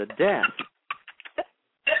under the desk.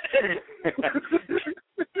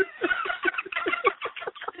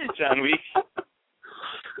 John Weeks?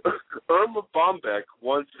 Irma Bombeck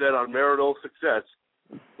once said on marital success,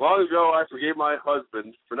 long ago I forgave my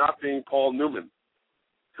husband for not being Paul Newman.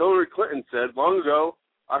 Hillary Clinton said, long ago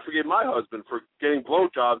I forgave my husband for getting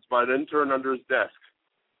blowjobs by an intern under his desk.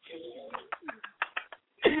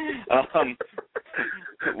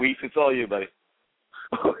 Weeks, it's all you, buddy.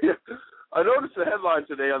 Oh, yeah. I noticed a headline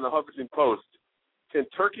today on the Huffington Post. Can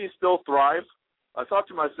turkey still thrive? I thought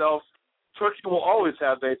to myself, turkey will always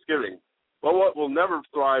have Thanksgiving. But what will never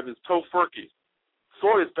thrive is tofurkey.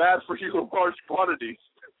 Soy is bad for you in large quantities.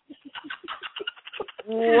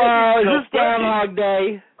 Wow, is this Groundhog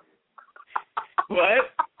Day?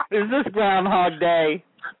 What? Is this Groundhog Day?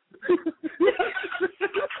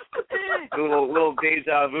 A little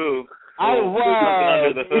deja vu. Wow,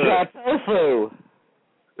 under the hood. Tofu.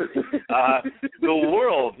 The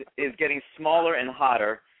world is getting smaller and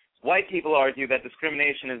hotter. White people argue that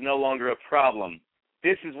discrimination is no longer a problem.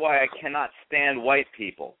 This is why I cannot stand white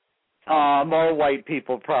people. More white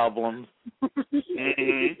people problems.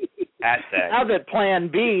 Mm-hmm. Hashtag. Now that Plan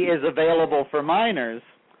B is available for minors,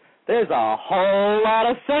 there's a whole lot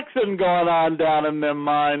of sexing going on down in them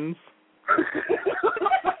mines.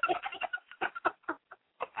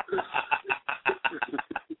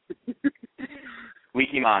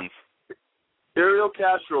 Wikimons. Ariel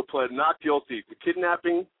Castro pled not guilty to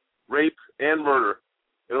kidnapping, rape, and murder.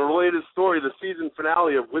 In a related story, the season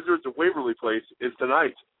finale of Wizards of Waverly Place is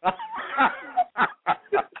tonight.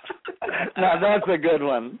 Now that's a good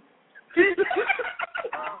one.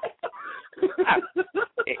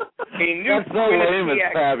 That's so lame,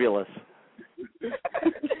 it's fabulous.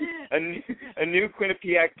 A new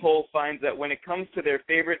Quinnipiac poll finds that when it comes to their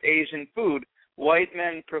favorite Asian food, white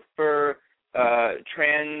men prefer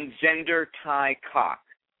transgender Thai cock.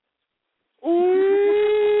 Ooh.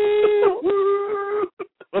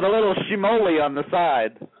 With a little shimoli on the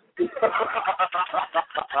side.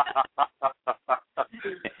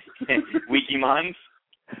 Wikimons.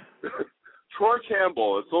 Troy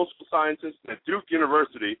Campbell, a social scientist at Duke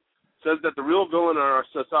University, says that the real villain in our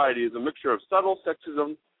society is a mixture of subtle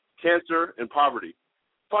sexism, cancer, and poverty.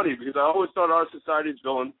 Funny, because I always thought our society's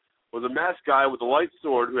villain was a masked guy with a light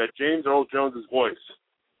sword who had James Earl Jones's voice.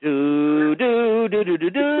 Do do do do do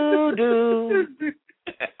do do.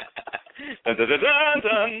 Dun, dun, dun, dun,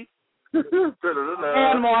 dun.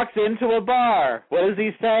 Man walks into a bar. What does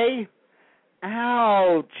he say?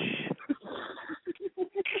 Ouch.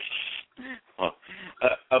 Well,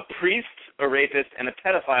 a priest, a rapist, and a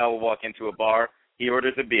pedophile will walk into a bar. He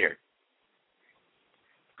orders a beer.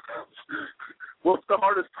 What's the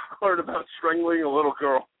hardest part about strangling a little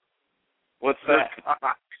girl? What's that?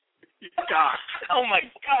 God. Oh, my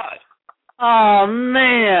God. Oh,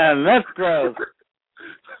 man, that's gross.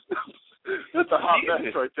 That's a hot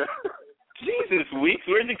mess right there. Jesus, Weeks,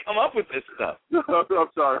 where'd you come up with this stuff?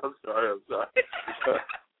 I'm sorry.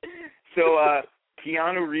 So,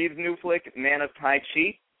 Keanu Reeves' new flick, Man of Tai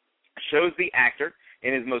Chi, shows the actor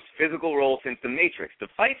in his most physical role since The Matrix. The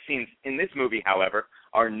fight scenes in this movie, however,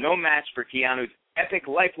 are no match for Keanu's epic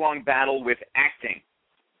lifelong battle with acting.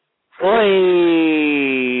 Oi!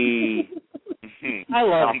 I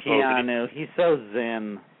love Keanu. He's so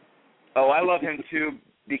zen. Oh, I love him, too,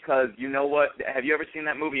 because you know what? Have you ever seen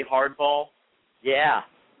that movie, Hardball? Yeah.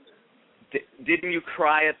 Didn't you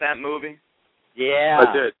cry at that movie? Yeah.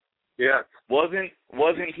 I did. Yeah. Wasn't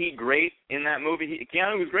he great in that movie?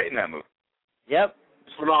 Keanu was great in that movie. Yep.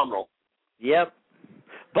 Phenomenal. Yep.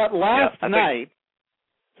 But last night...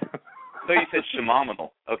 So you said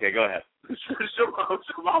shimominal. Okay, go ahead.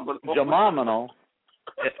 Shimominal.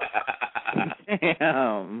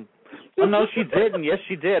 Damn. Oh, no, she didn't. Yes,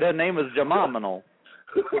 she did. Her name was Jamaminal.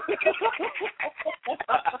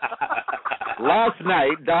 Last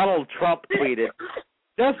night, Donald Trump tweeted,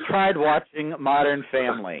 "Just tried watching Modern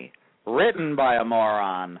Family. Written by a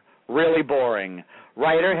moron. Really boring.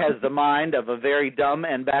 Writer has the mind of a very dumb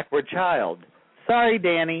and backward child. Sorry,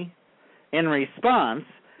 Danny." In response,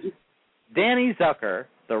 Danny Zucker,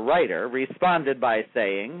 the writer, responded by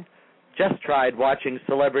saying, "Just tried watching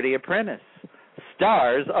Celebrity Apprentice.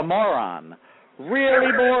 Stars a moron.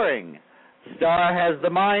 Really boring. Star has the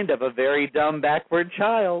mind of a very dumb backward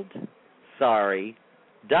child. Sorry,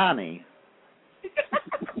 Donnie."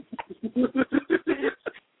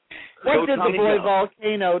 What did the boy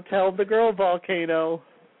volcano tell the girl volcano?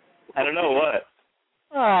 I don't know what.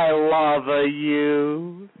 I love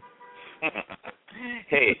you.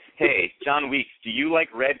 Hey, John Weeks, do you like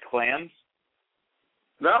red clams?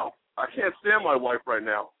 No, I can't stand my wife right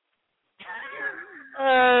now.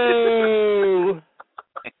 Oh.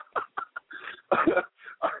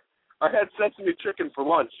 I had sesame chicken for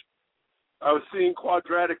lunch. I was seeing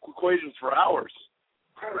quadratic equations for hours.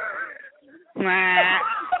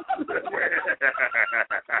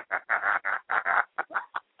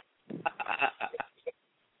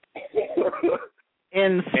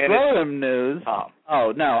 In scrotum news.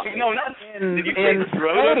 Oh no! No, not in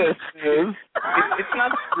scrotus news. It's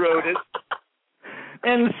not scrotus.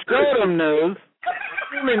 In scrotum news,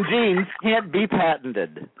 human genes can't be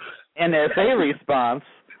patented. NSA response: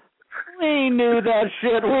 we knew that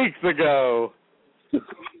shit weeks ago.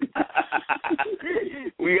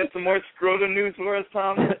 We got some more scrotum news for us,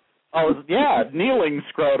 Tom? Oh yeah, kneeling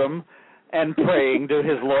scrotum and praying to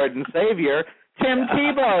his Lord and Savior. Tim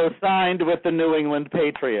Tebow signed with the New England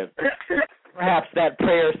Patriots. Perhaps that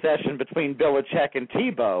prayer session between Belichick and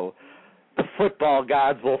Tebow, the football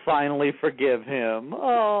gods will finally forgive him.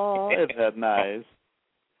 Oh, isn't that nice?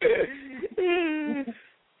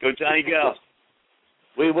 Go, Johnny, go.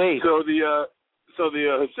 Oui. So the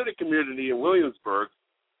Hasidic community in Williamsburg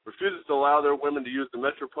refuses to allow their women to use the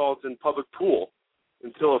Metropolitan Public Pool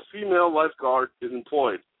until a female lifeguard is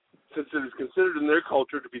employed, since it is considered in their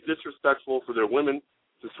culture to be disrespectful for their women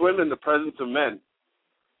to swim in the presence of men.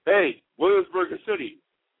 Hey, Williamsburg City,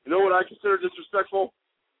 you know what I consider disrespectful?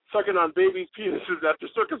 Sucking on babies' penises after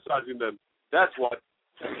circumcising them. That's what.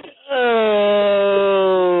 Oh.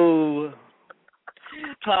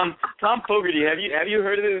 Tom Fogarty, have you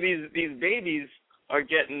heard of it? These babies are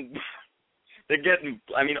getting,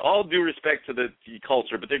 I mean, all due respect to the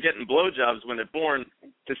culture, but they're getting blowjobs when they're born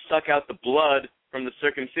to suck out the blood from the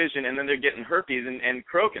circumcision, and then they're getting herpes and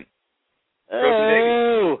croaking.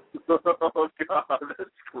 Oh. Oh, God, that's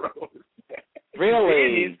gross.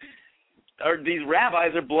 Really? These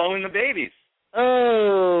rabbis are blowing the babies.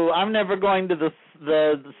 Oh, I'm never going to the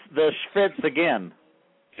Schwitz again.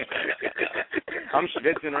 I'm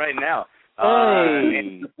schwitzing right now.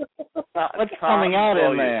 Hey, what's coming out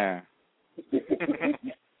in there?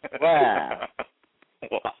 Wow.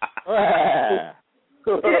 Wow.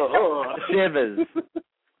 Shivers.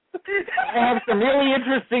 I have some really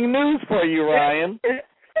interesting news for you, Ryan.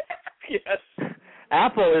 Yes.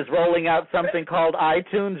 Apple is rolling out something called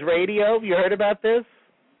iTunes Radio. You heard about this?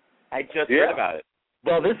 I just heard about it.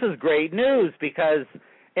 Well, this is great news because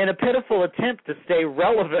in a pitiful attempt to stay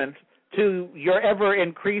relevant to your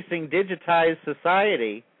ever-increasing digitized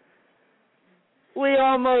society, we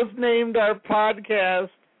almost named our podcast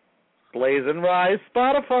BlazinRy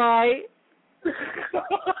Spotify.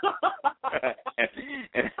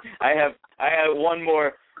 I have one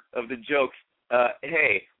more of the jokes.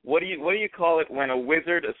 Hey, what do you call it when a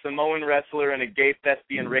wizard, a Samoan wrestler, and a gay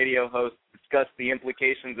thespian radio host discuss the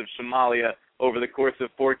implications of Somalia over the course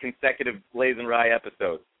of 4 consecutive BlazinRy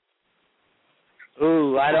episodes?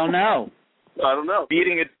 Ooh, I don't know.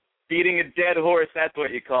 Beating a dead horse, that's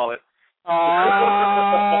what you call it.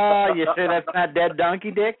 Oh, you sure that's not dead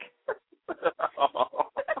donkey dick?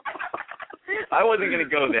 I wasn't going to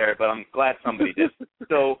go there, but I'm glad somebody did.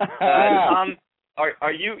 So, Tom,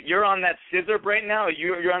 you're on that scissor right now?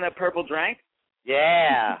 You're on that purple drink?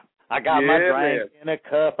 Yeah. I got my drink in a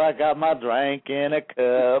cup. I got my drink in a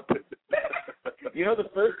cup. You know, the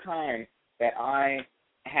first time that I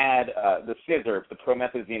had the scissor, the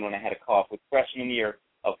promethazine, when I had a cough, was freshman year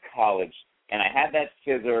of college. And I had that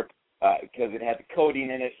scissor because it had the codeine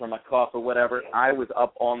in it for my cough or whatever. I was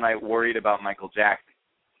up all night worried about Michael Jackson.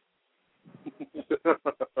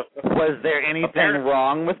 Was there anything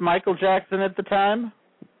wrong with Michael Jackson at the time?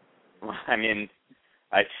 I mean,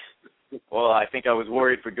 I think I was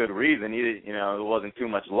worried for good reason. It wasn't too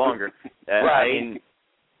much longer. Right. I mean,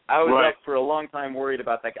 I was up for a long time worried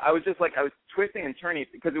about that. I was twisting and turning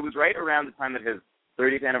because it was right around the time that his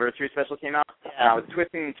 30th anniversary special came out. Yeah. And I was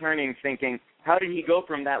twisting and turning, thinking, how did he go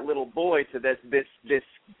from that little boy to this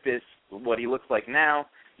what he looks like now?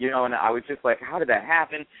 And I was just like, how did that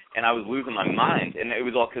happen? And I was losing my mind, and it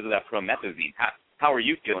was all because of that promethazine. How are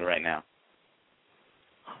you feeling right now?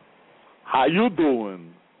 How you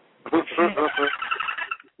doing?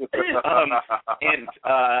 And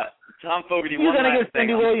Tom Fogarty, you're going to get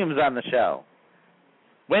Wendy Williams on the show.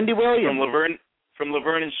 Wendy Williams. From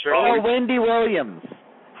Laverne and Shirley. Oh, Wendy Williams.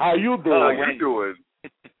 How you doing? How you doing?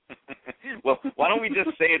 Well, why don't we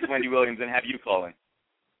just say it's Wendy Williams and have you call in?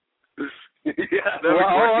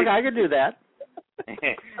 I could do that.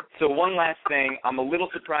 So one last thing. I'm a little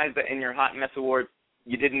surprised that in your Hot Mess Awards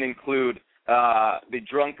you didn't include the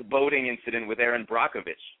drunk boating incident with Aaron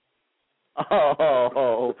Brockovich.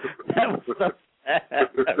 Oh, that was so sad.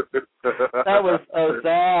 That was so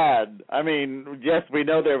sad. I mean, yes, we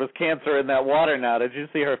know there was cancer in that water now. Did you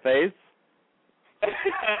see her face?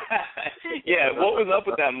 Yeah, what was up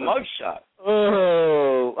with that mugshot?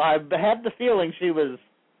 Oh, I had the feeling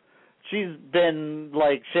she's been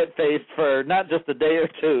like shit-faced for not just a day or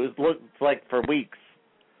two, it looks like for weeks.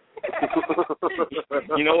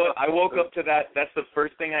 You know what? I woke up to that. That's the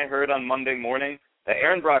first thing I heard on Monday morning.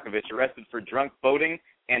 Aaron Brockovich arrested for drunk boating,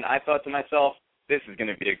 and I thought to myself, this is going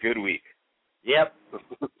to be a good week. Yep.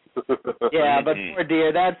 Yeah, but poor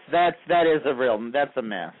dear, that's a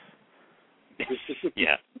mess.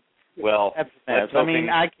 Yeah. Well, that's a mess. I mean,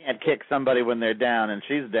 I can't kick somebody when they're down, and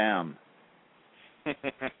she's down.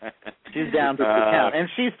 She's down to the count. And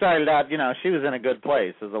she started out, she was in a good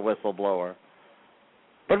place as a whistleblower.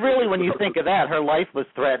 But really, when you think of that, her life was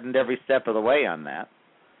threatened every step of the way on that.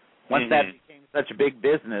 Once that became such a big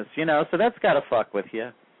business, so that's got to fuck with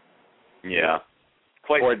you. Yeah.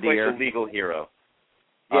 Quite the legal hero.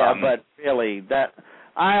 Yeah, but really,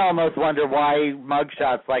 I almost wonder why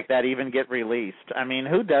mugshots like that even get released. I mean,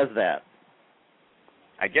 who does that?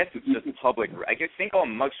 I guess it's just public. I think all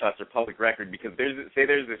mugshots are public record because there's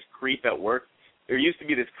this creep at work. There used to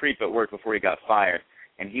be this creep at work before he got fired,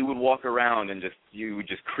 and he would walk around and you would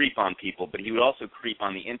just creep on people, but he would also creep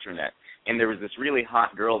on the internet. And there was this really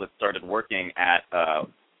hot girl that started working at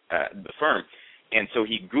the firm, and so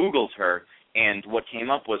he Googled her, and what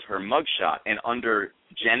came up was her mugshot, and under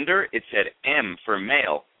gender it said M for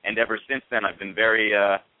male, and ever since then I've been very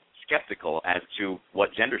skeptical as to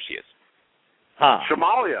what gender she is. Huh.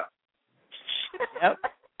 Somalia. Yep.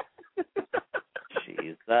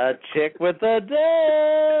 She's a chick with a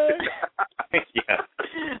dick. Yeah.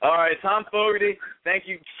 All right, Tom Fogarty, thank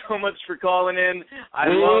you so much for calling in. I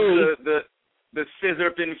love the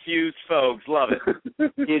scissor-infused folks. Love it.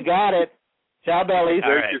 You got it. Ciao, bellies.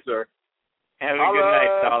 Thank you, sir. Have a good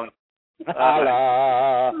night, darling.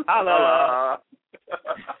 Holla. Holla.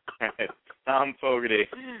 Tom Fogarty.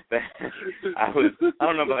 I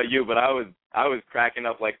don't know about you, but I was cracking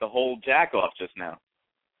up like the whole jack off just now.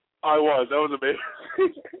 I was. That was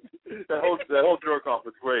amazing. that whole jerk off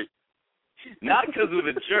was great. Not because of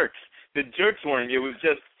the jerks. The jerks weren't. It was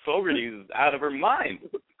just Fogarty was out of her mind.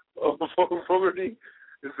 Oh, Fogarty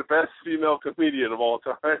is the best female comedian of all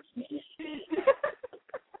time.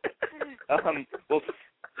 Well,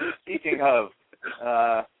 speaking of,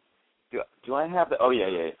 do I have the? Oh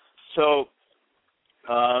yeah. So,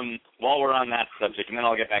 while we're on that subject, and then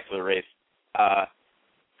I'll get back to the race.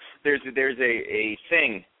 There's a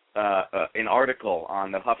thing, an article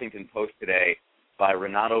on the Huffington Post today by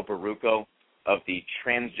Renato Baruco of the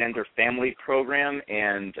Transgender Family Program,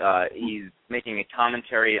 and he's making a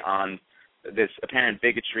commentary on this apparent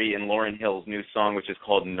bigotry in Lauryn Hill's new song, which is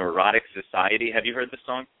called Neurotic Society. Have you heard this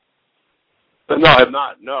song? No, I have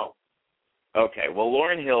not, no. Okay, well,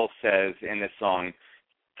 Lauryn Hill says in this song,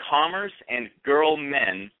 commerce and girl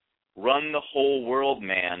men run the whole world,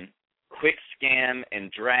 man. Quick scam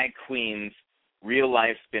and drag queens, real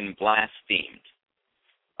life's been blasphemed.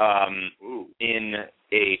 In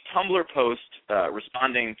a Tumblr post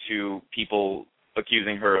responding to people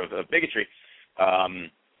accusing her of bigotry,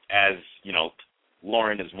 as,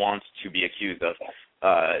 Lauryn wants to be accused of,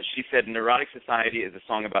 she said, Neurotic Society is a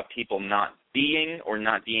song about people not being or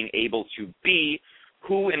not being able to be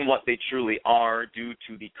who and what they truly are due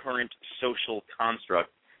to the current social construct.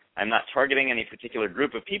 I'm not targeting any particular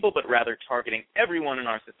group of people, but rather targeting everyone in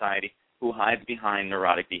our society who hides behind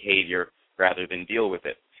neurotic behavior rather than deal with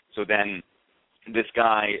it. So then this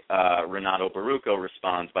guy, Renato Baruco,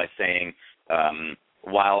 responds by saying,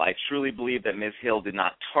 while I truly believe that Ms. Hill did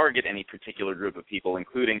not target any particular group of people,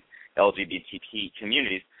 including LGBT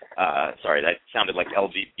communities, sorry, that sounded like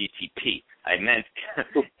LGBTP. I meant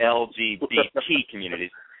LGBT communities.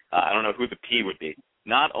 I don't know who the P would be.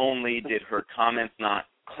 Not only did her comments not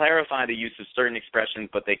clarify the use of certain expressions,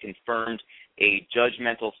 but they confirmed a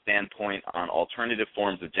judgmental standpoint on alternative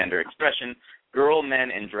forms of gender expression. Girl, men,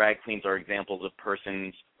 and drag queens are examples of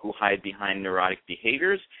persons who hide behind neurotic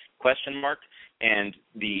behaviors, ? And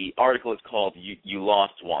the article is called You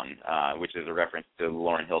Lost One, which is a reference to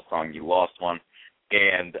Lauryn Hill's song You Lost One.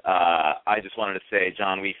 And I just wanted to say,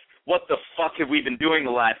 John, what the fuck have we been doing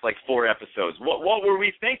the last, 4 episodes? What were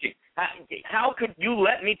we thinking? How could you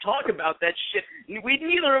let me talk about that shit?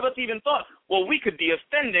 Neither of us even thought, well, we could be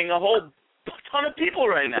offending a whole ton of people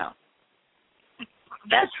right now.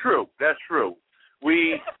 That's true.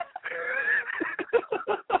 We...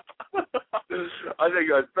 I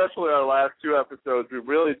think, especially our last 2 episodes, we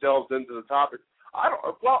really delved into the topic. I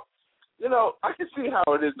can see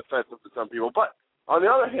how it is offensive to some people, but on the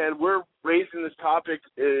other hand, we're raising this topic,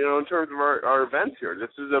 in terms of our events here.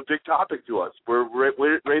 This is a big topic to us. We're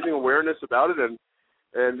raising awareness about it, and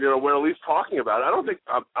we're at least talking about it. I don't think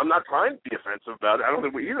I'm not trying to be offensive about it. I don't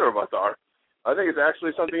think either of us are. I think it's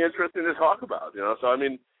actually something interesting to talk about. So I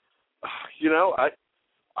mean,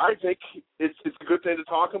 I think it's a good thing to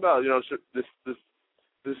talk about. This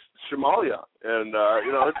this Somalia, and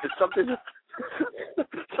it's something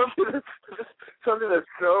something that's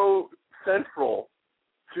so central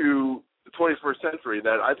to the 21st century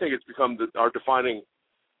that I think it's become our defining,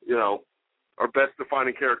 our best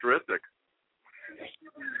defining characteristic.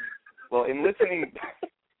 Well, in listening,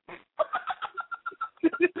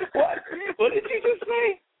 what did you just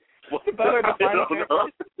say? What about our defining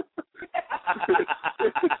characteristic?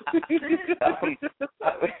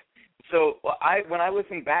 So when I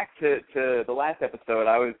listened back to the last episode,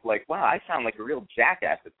 I was like, wow, I sound like a real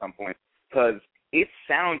jackass at some point, because it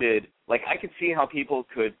sounded like I could see how people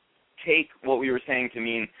could take what we were saying to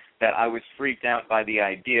mean that I was freaked out by the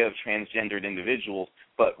idea of transgendered individuals,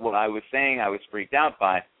 but what I was saying I was freaked out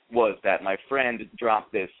by was that my friend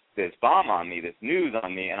dropped this bomb on me, this news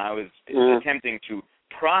on me, and I was attempting to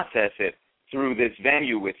process it through this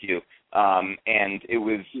venue with you, and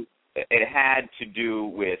it had to do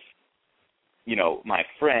with, my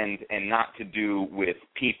friend, and not to do with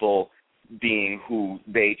people being who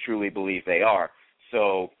they truly believe they are.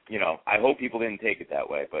 So, I hope people didn't take it that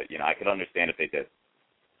way, but, I could understand if they did.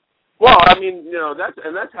 Well, I mean,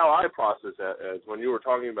 that's how I process that, as when you were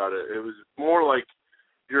talking about it. It was more like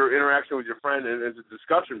your interaction with your friend, and it's a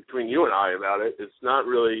discussion between you and I about it. It's not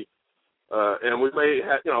really, and we may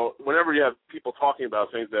have, whenever you have people talking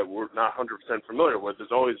about things that we're not 100% familiar with,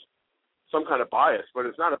 there's always some kind of bias, but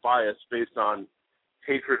it's not a bias based on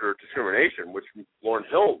hatred or discrimination, which Lauryn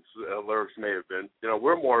Hill's lyrics may have been.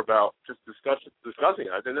 We're more about just discussing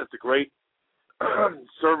it. I think that's a great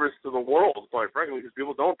service to the world, quite frankly, because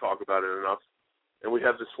people don't talk about it enough, and we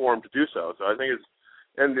have this forum to do so. So I think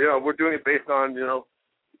we're doing it based on,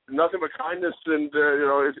 nothing but kindness, and,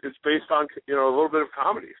 it's based on, a little bit of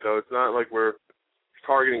comedy. So it's not like we're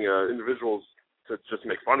targeting individuals to just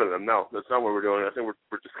make fun of them. No, that's not what we're doing. I think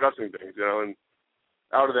we're discussing things, and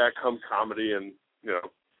out of that comes comedy and,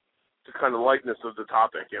 the kind of lightness of the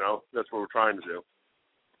topic, that's what we're trying to do.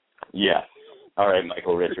 Yeah. All right,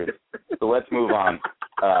 Michael Richards. So let's move on.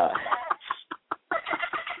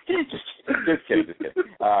 Just kidding.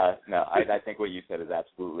 No, I think what you said is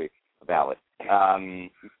absolutely valid.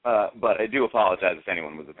 But I do apologize if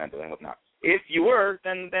anyone was offended. I hope not. If you were,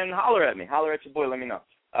 then holler at me. Holler at your boy. Let me know.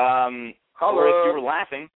 Or if you were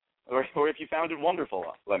laughing, or if you found it wonderful,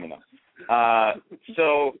 let me know.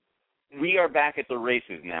 So we are back at the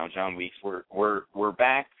races now, John Weeks. We're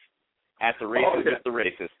back at the races with the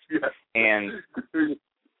racists. Yes. And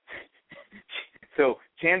so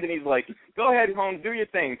Chandani's like, go ahead, Holmes, do your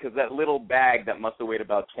thing, because that little bag that must have weighed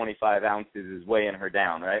about 25 ounces is weighing her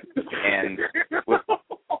down, right?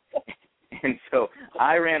 And so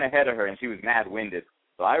I ran ahead of her, and she was mad-winded.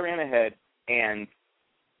 So I ran ahead, and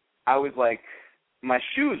I was like, my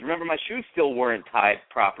shoes still weren't tied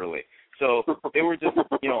properly. So they were just,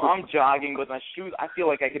 I'm jogging, but my shoes, I feel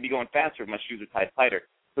like I could be going faster if my shoes are tied tighter.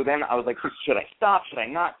 So then I was like, should I stop? Should I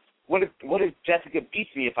not? What if Jessica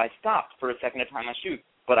beats me if I stopped for a second to tie my shoes?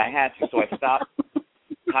 But I had to, so I stopped,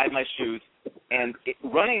 tied my shoes, and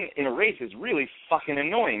running in a race is really fucking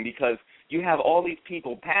annoying because you have all these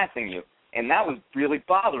people passing you, and that was really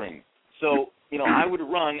bothering me. So, I would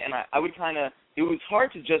run, and I would it was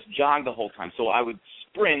hard to just jog the whole time. So I would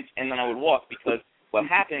sprint, and then I would walk, because what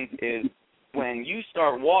happens is when you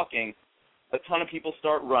start walking, a ton of people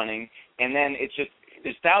start running, and then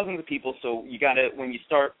there's thousands of people, so you got to, when you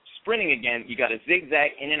start sprinting again, you got to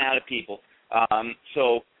zigzag in and out of people.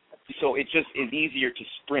 So it just is easier to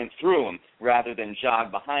sprint through them rather than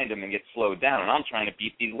jog behind them and get slowed down. And I'm trying to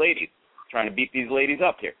beat these ladies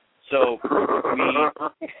up here. So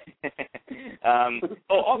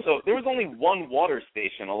also, there was only one water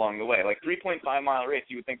station along the way. Like 3.5-mile race,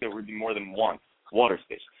 you would think there would be more than one water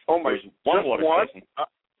station. Oh my! There's one water station.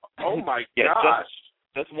 Oh my yeah, gosh!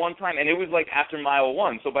 Just one time, and it was like after mile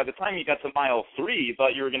 1. So by the time you got to mile 3, you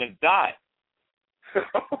thought you were going to die.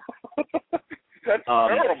 That's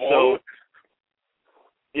terrible.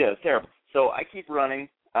 Yeah, it's terrible. So I keep running.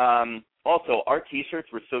 Also, our T-shirts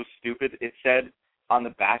were so stupid. It said on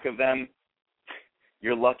the back of them,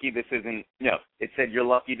 "You're lucky this isn't." No, it said, "You're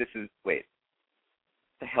lucky this is." Wait,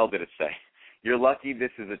 what the hell did it say? You're lucky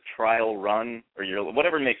this is a trial run, or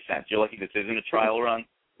whatever makes sense. You're lucky this isn't a trial run.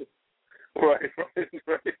 Right.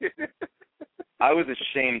 I was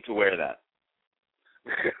ashamed to wear that.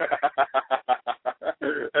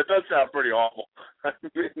 That does sound pretty awful.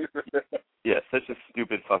 Yeah, such a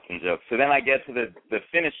stupid fucking joke. So then I get to the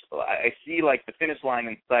finish. I see like the finish line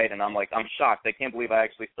in sight, and I'm shocked. I can't believe I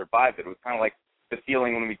actually survived it. It was kind of like the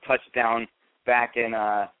feeling when we touched down back in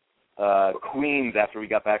Queens after we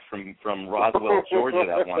got back from Roswell, Georgia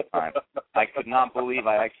that one time. I could not believe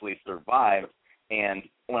I actually survived. And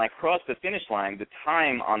when I crossed the finish line, the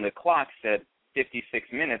time on the clock said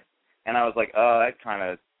 56 minutes, and I was like, oh, that kind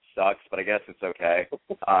of sucks, but I guess it's okay.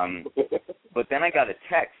 But then I got a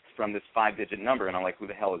text from this 5-digit number, and I'm like, who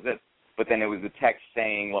the hell is this? But then it was a text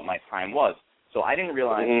saying what my time was. So I didn't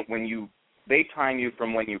realize they time you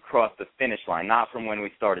from when you cross the finish line, not from when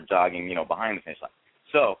we started jogging, behind the finish line.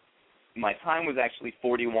 So my time was actually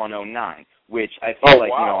 41:09, which I feel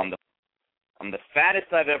like, I'm the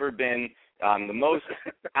fattest I've ever been. I'm the most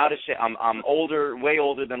out of shape. I'm older, way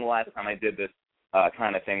older than the last time I did this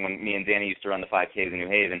kind of thing when me and Danny used to run the 5Ks in New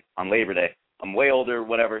Haven on Labor Day. I'm way older,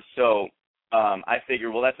 whatever. So I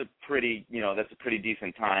figured, well, that's a pretty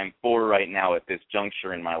decent time for right now at this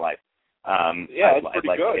juncture in my life. It's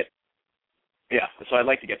pretty good. So I'd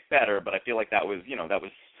like to get better, but I feel like that was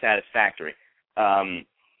satisfactory.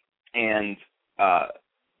 And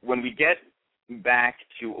when we get back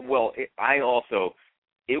to,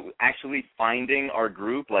 actually finding our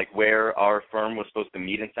group, like where our firm was supposed to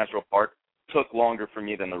meet in Central Park, took longer for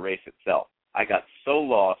me than the race itself. I got so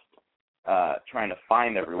lost trying to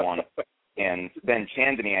find everyone, and then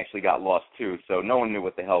Chandani actually got lost too, so no one knew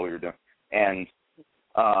what the hell we were doing. And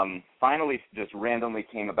finally just randomly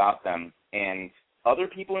came about them, and other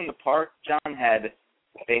people in the park, John, had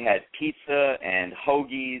pizza and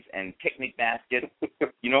hoagies and picnic baskets.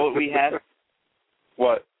 You know what we had?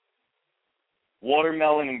 What?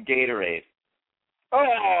 Watermelon and Gatorade.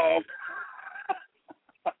 Oh!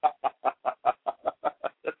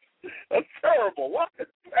 That's terrible. What?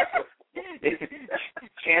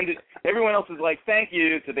 Everyone else is like, thank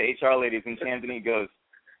you to the HR ladies, and Chandani goes,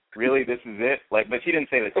 really, this is it? Like, but she didn't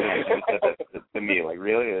say that to me. She said that to me. Like,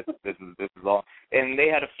 really, this is all. And they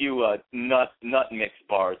had a few nut mix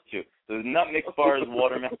bars too. So nut mix bars,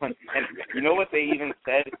 watermelon, and you know what they even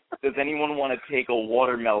said? Does anyone want to take a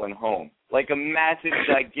watermelon home? Like a massive,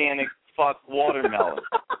 gigantic watermelon.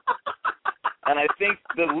 And I think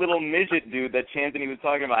the little midget dude that Chandani was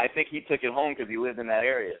talking about, I think he took it home because he lived in that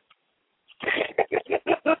area.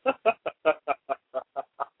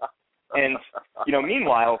 And,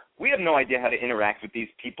 meanwhile, we have no idea how to interact with these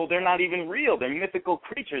people. They're not even real. They're mythical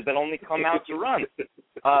creatures that only come out to run.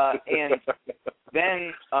 And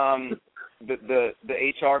then the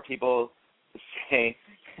HR people say,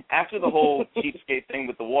 after the whole cheapskate thing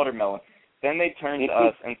with the watermelon, then they turn to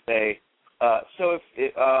us and say,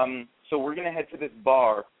 so we're going to head to this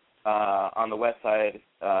bar on the west side,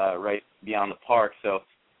 right beyond the park. So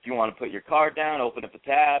if you want to put your card down, open up the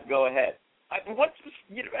tab, go ahead. If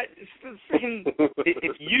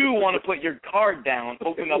you want to put your card down,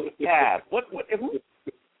 open up the tab.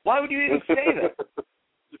 Why would you even say that?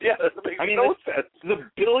 Yeah, that makes no sense. It's a $1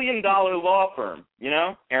 billion law firm,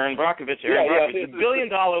 Aaron Brockovich, Brockovich, a $1 billion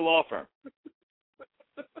law firm.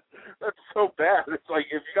 That's so bad. It's like,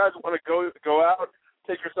 if you guys want to go out,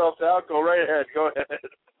 take yourselves out, go right ahead. Go ahead.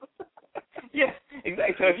 Yeah,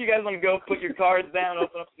 exactly. So if you guys want to go put your cards down,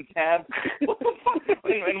 open up some tabs, what the fuck?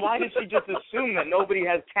 And why did she just assume that nobody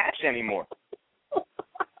has cash anymore?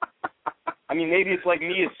 I mean, maybe it's like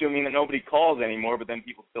me assuming that nobody calls anymore, but then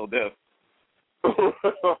people still do.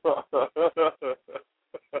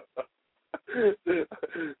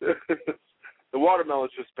 The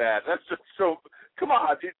watermelon's just bad. That's just so. Come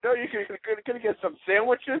on, dude. No, you can get some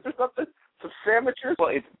sandwiches or something. Some sandwiches.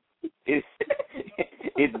 Well, it's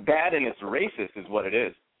bad and it's racist, is what it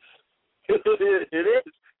is. It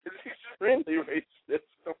is. It's extremely racist.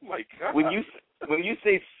 Oh my God. When you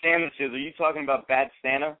say sandwiches, are you talking about Bad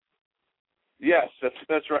Santa? Yes,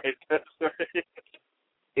 that's right. That's right.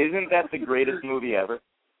 Isn't that the greatest movie ever?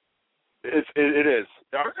 It is.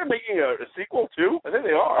 Aren't they making a sequel too? I think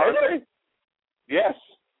they are. Are they? Yes.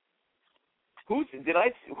 Did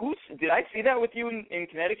I see that with you in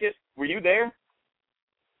Connecticut? Were you there?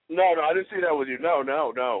 No, I didn't see that with you. No.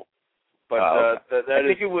 But I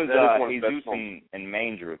think it was Jesus and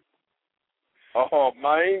Main Drew. Oh,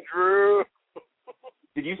 Main Drew.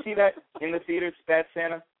 Did you see that in the theaters, Bad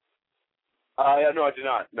Santa? No, I did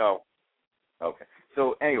not. No. Okay.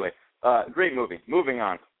 So anyway, great movie. Moving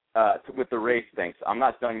on with the race things. I'm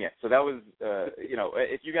not done yet. So that was,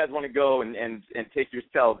 if you guys want to go and take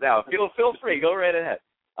yourselves out, feel free. Go right ahead.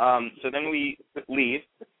 So then we leave.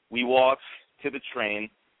 We walk to the train,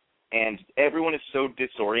 and everyone is so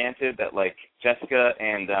disoriented that, like, Jessica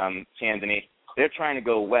and Chandani, they're trying to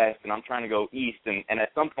go west, and I'm trying to go east. And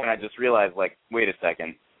at some point I just realized, like, wait a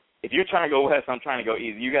second. If you're trying to go west, I'm trying to go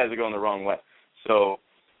east. You guys are going the wrong way. So,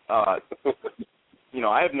 I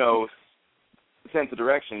have no sense of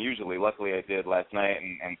direction usually. Luckily I did last night,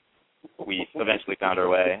 and we eventually found our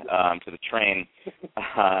way to the train.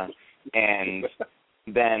 And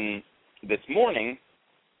then this morning,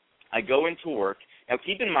 I go into work. Now,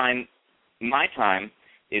 keep in mind, my time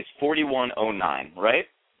is 41:09, right?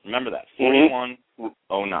 Remember that,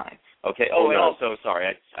 41:09. Okay. Oh, and also,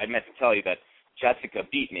 sorry, I meant to tell you that Jessica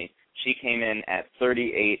beat me. She came in at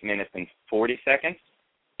 38 minutes and 40 seconds,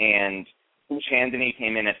 and Chandni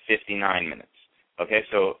came in at 59 minutes. Okay,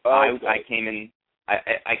 so I came in.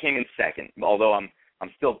 I came in second, although I'm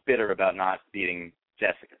still bitter about not beating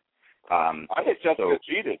Jessica. I think Jessica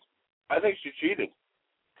cheated. I think she cheated.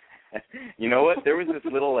 You know what? There was this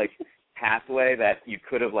little pathway that you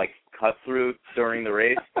could have cut through during the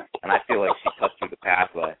race, and I feel like she cut through the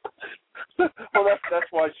pathway. Well,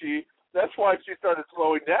 that's why she started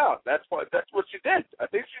slowing down. That's what she did. I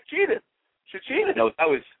think she cheated. She cheated. No, that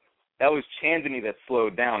was Chandni that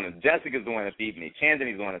slowed down, and Jessica's the one that beat me.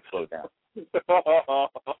 Chandni's the one that slowed down.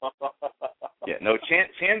 Yeah, no,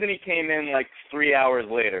 Chandni came in 3 hours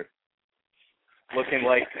later, looking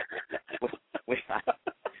like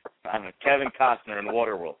I don't know, Kevin Costner in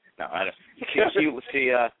Waterworld. No, I don't.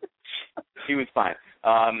 She was fine.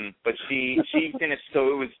 But she finished. So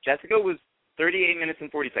it was Jessica was 38 minutes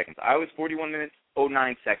and 40 seconds. I was 41 minutes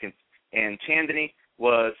 09 seconds, and Chandni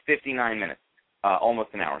was 59 minutes,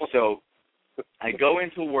 almost an hour. So I go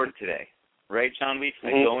into work today, right, Sean Weeks?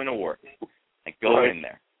 I go into work. I go in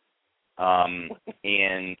there,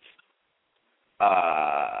 and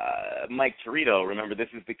Mike Torito. Remember, this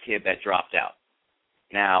is the kid that dropped out.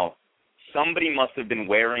 Now, somebody must have been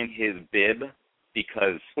wearing his bib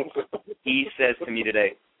because he says to me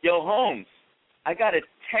today, "Yo, Holmes, I got a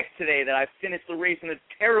text today that I finished the race in a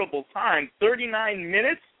terrible time, 39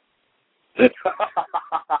 minutes."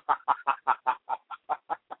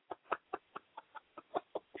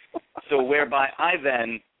 So whereby I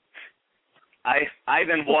then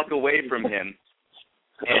walk away from him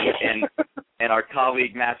and our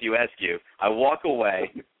colleague Matthew Eskew. I walk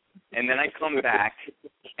away, and then I come back,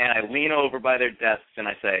 and I lean over by their desks, and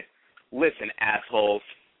I say, "Listen, assholes."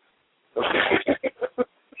 I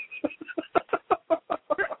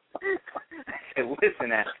said,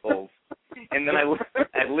 "Listen, assholes." And then I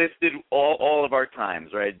listed all of our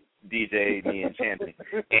times, right? DJ, me, and Chandni.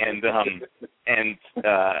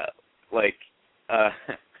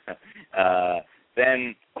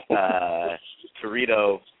 Then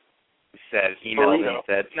Torito emailed him and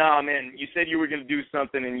said, "No, man, you said you were going to do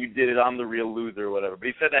something and you did it. I'm the real loser," or whatever. But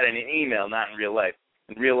he said that in an email, not in real life.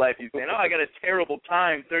 In real life, he's saying, "Oh, I got a terrible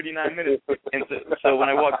time, 39 minutes." And so when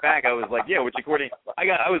I walked back, I was like, "Yeah, which I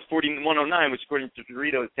was 41:09, which according to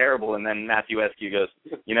Torito is terrible." And then Matthew Eskew goes,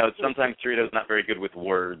 "Sometimes Torito's not very good with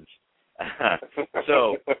words."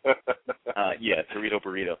 So, yeah, Torito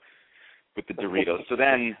burrito with the Doritos. So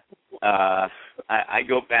then I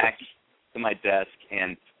go back to my desk,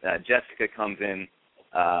 and Jessica comes in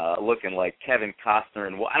looking like Kevin Costner,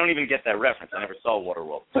 and I don't even get that reference. I never saw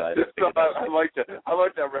Waterworld. So I like that. I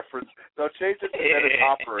like that reference. Now change it to Dennis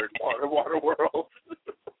Hopper in Waterworld.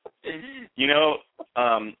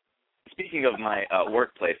 Speaking of my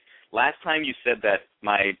workplace, last time you said that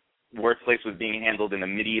my workplace was being handled in a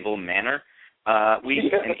medieval manner.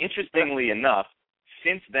 And interestingly enough,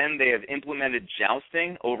 since then they have implemented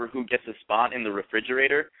jousting over who gets a spot in the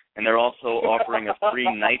refrigerator, and they're also offering a free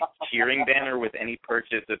night cheering banner with any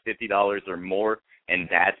purchase of $50 or more, and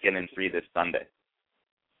dads get in free this Sunday.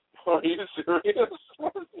 Are you serious?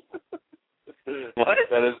 What?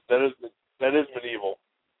 That is medieval.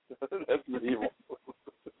 That's medieval.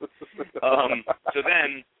 So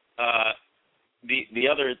then the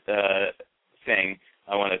other thing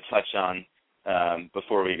I want to touch on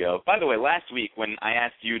before we go. By the way, last week when I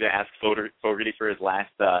asked you to ask Fogarty for his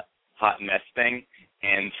last hot mess thing,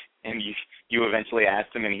 and you eventually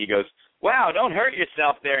asked him, and he goes, "Wow, don't hurt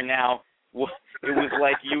yourself there now." It was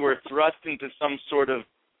like you were thrust into some sort of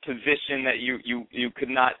position that you could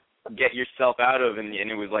not get yourself out of, and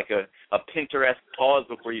it was like a Pinterest pause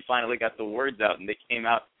before you finally got the words out, and they came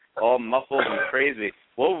out all muffled and crazy.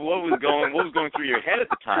 What was going through your head at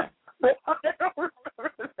the time? I don't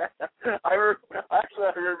remember that. I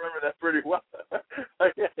remember that pretty well.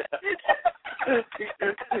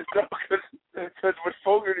 Because when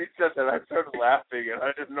Fogarty said that, I started laughing, and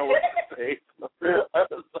I didn't know what to say. I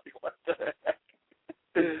was like, what the heck?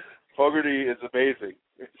 Fogarty is amazing.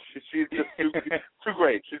 She's just too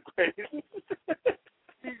great. She's great.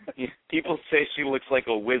 People say she looks like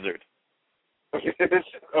a wizard.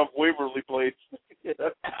 Of Waverly Place.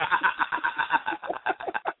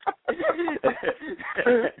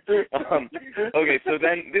 Okay, so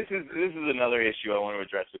then this is another issue I want to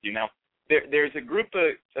address with you. Now, there's a group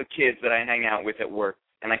of kids that I hang out with at work,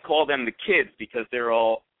 and I call them the kids because they're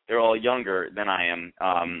all younger than I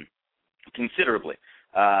am, considerably.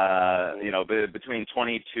 between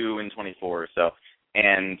 22 and 24 or so.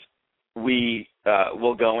 And we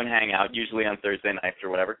will go and hang out, usually on Thursday nights or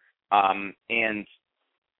whatever. And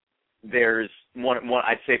there's one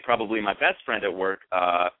I'd say probably my best friend at work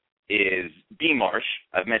is B. Marsh.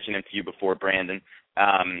 I've mentioned him to you before, Brandon.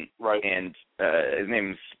 Right. And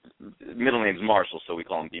his middle name's Marshall, so we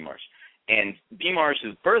call him B. Marsh. And B.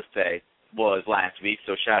 Marsh's birthday was last week,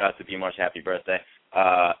 so shout out to B. Marsh, happy birthday.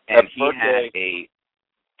 And he had a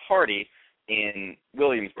party in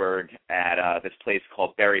Williamsburg at this place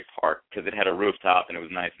called Berry Park because it had a rooftop and it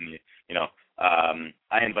was nice. And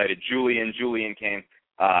I invited Julian. Julian came.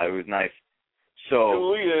 It was nice. So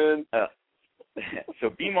Julian. So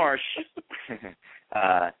B. Marsh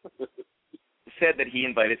said that he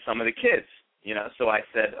invited some of the kids. So I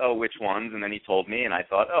said, "Oh, which ones?" And then he told me, and I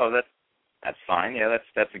thought, "Oh, that's fine. Yeah,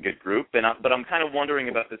 that's a good group." But I'm kind of wondering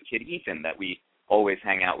about this kid Ethan that we always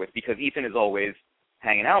hang out with because Ethan is always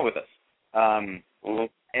hanging out with us.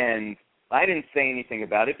 And I didn't say anything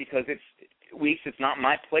about it because it's not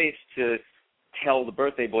my place to tell the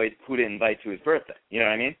birthday boy who to invite to his birthday. You know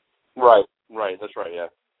what I mean? Right. That's right. Yeah.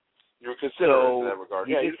 You're considerate in that regard.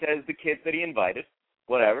 He just says the kids that he invited,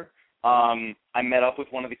 whatever. I met up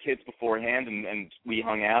with one of the kids beforehand, and we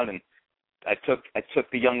hung out, and I took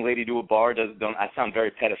the young lady to a bar. I sound very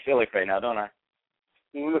pedophilic right now, don't I?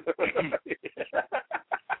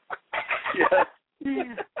 Yes.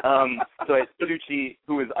 So Suchi,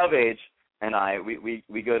 who is of age, and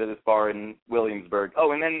we go to this bar in Williamsburg.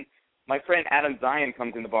 Oh, and then my friend Adam Zion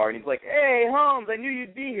comes in the bar, and he's like, "Hey, Holmes, I knew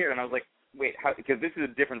you'd be here." And I was like, "Wait, how?" Because this is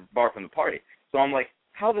a different bar from the party. So I'm like,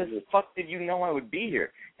 "How the fuck did you know I would be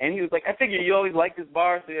here?" And he was like, "I figured you always liked this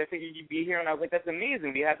bar, so I figured you'd be here." And I was like, "That's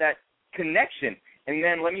amazing. We have that connection." And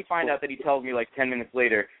then let me find out that he tells me like 10 minutes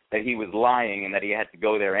later that he was lying and that he had to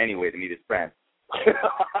go there anyway to meet his friend.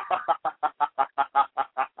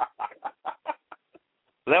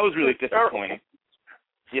 So that was really disappointing.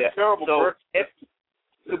 Yeah. Terrible.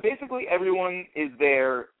 So basically everyone is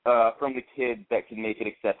there from the kids that can make it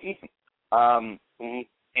except Ethan.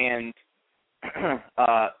 And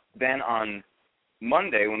then on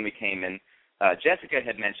Monday when we came in, Jessica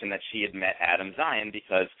had mentioned that she had met Adam Zion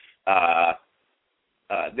because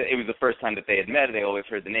it was the first time that they had met. They always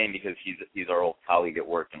heard the name because he's our old colleague at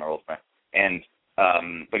work and our old friend. And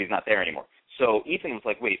but he's not there anymore. So Ethan was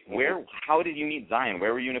like, "Wait, how did you meet Zion?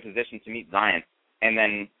 Where were you in a position to meet Zion?" And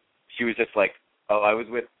then she was just like, "Oh, I was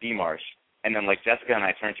with B. Marsh." And then like Jessica and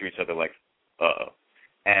I turned to each other like, "Uh-oh."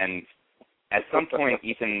 And at some point,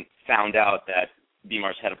 Ethan found out that B.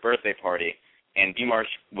 Marsh had a birthday party, and B. Marsh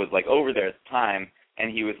was like over there at the time,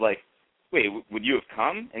 and he was like, "Wait, would you have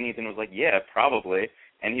come?" And Ethan was like, "Yeah, probably."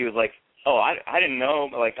 And he was like, "Oh, I didn't know.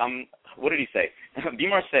 Like, what did he say?" B.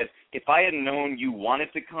 Marsh said, "If I had known you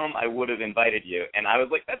wanted to come, I would have invited you." And I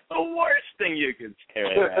was like, "That's the worst thing you could say.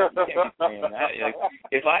 You can't be saying that. Like,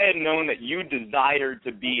 if I had known that you desired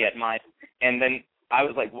to be at my," and then I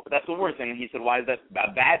was like, "That's the worst thing." And he said, "Why is that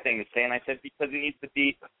a bad thing to say?" And I said, "Because it needs to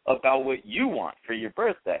be about what you want for your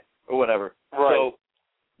birthday or whatever." Right. So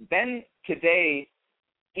then today,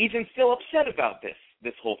 Ethan's still upset about this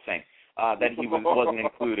whole thing that he wasn't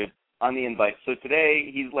included on the invite. So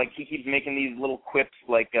today he keeps making these little quips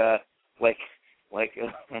like there used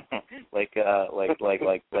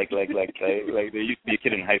to be a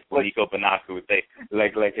kid in high school, Nico Banaka, would say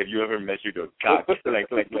like have you ever measured a cock?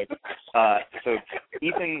 So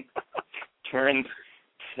Ethan turns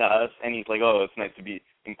to us and he's like, "Oh, it's nice to be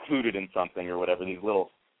included in something," or whatever, these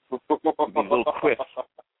little quips.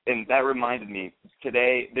 And that reminded me,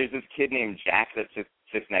 today there's this kid named Jack that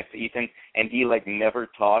sits next to Ethan, and he like never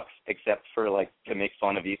talks except for like to make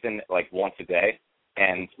fun of Ethan like once a day.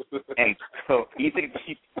 And so Ethan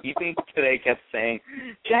today kept saying,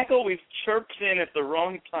 "Jack always chirps in at the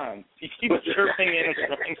wrong time. He keeps chirping in at the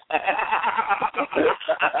wrong time."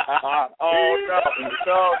 Oh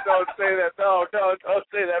no, don't say that. No, don't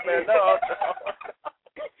say that, man. No.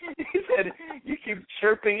 He said, "You keep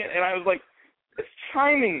chirping it," and I was like, "It's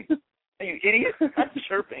chiming. You idiot, not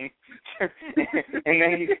chirping." And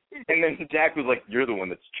then Jack was like, "You're the one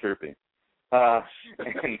that's chirping."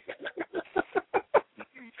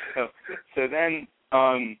 So then,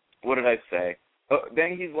 what did I say?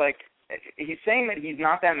 Then he's saying that he's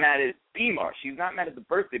not that mad at B. Marsh. He's not mad at the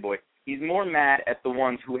birthday boy. He's more mad at the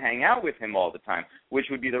ones who hang out with him all the time, which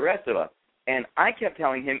would be the rest of us. And I kept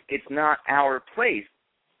telling him it's not our place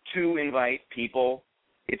to invite people.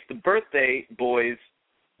 It's the birthday boy's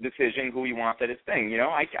decision who he wants at his thing. You know,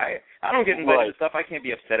 I don't get invited to stuff. I can't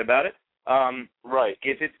be upset about it. Right.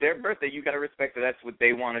 If it's their birthday, you got to respect that that's what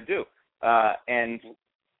they want to do. And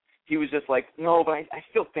he was just like, no, but I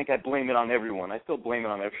still think I blame it on everyone. I still blame it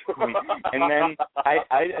on everyone. And then I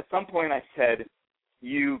at some point I said,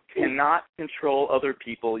 you cannot control other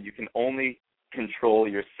people. You can only control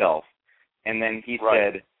yourself. And then he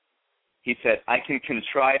said, I can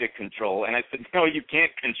try to control. And I said, no, you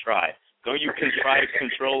can't contrive. Don't you try to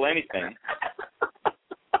control anything.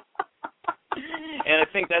 And I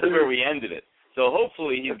think that's where we ended it. So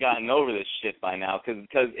hopefully he's gotten over this shit by now,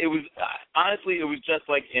 because it was honestly it was just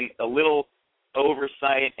like a little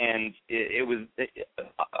oversight, and it was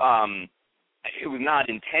not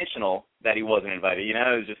intentional that he wasn't invited. You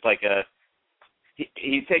know, it was just like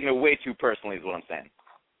he's taking it way too personally, is what I'm saying.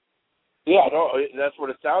 Yeah, no, that's what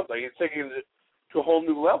it sounds like. He's taking it to a whole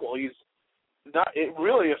new level. It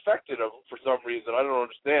really affected him for some reason. I don't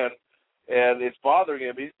understand, and it's bothering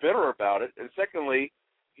him. He's bitter about it. And secondly,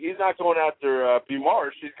 he's not going after B.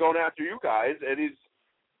 Marsh. He's going after you guys, and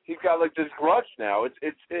he's got like this grudge now.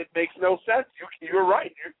 It makes no sense. You're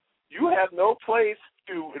right. You have no place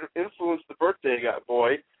to influence the birthday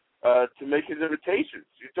boy to make his invitations.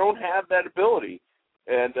 You don't have that ability,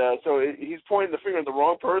 and so he's pointing the finger at the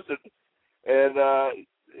wrong person. And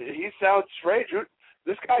he sounds strange.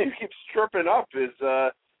 This guy who keeps chirping up he's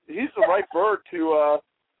the right bird to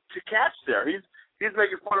catch there. He's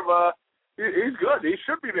making fun of he's good. He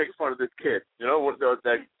should be making fun of this kid. You know,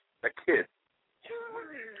 that kid.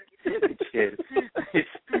 The kid.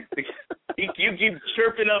 You keep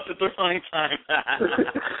chirping up at the wrong time.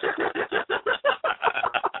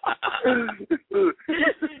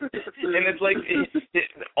 And it's like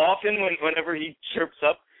often whenever he chirps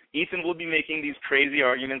up, Ethan will be making these crazy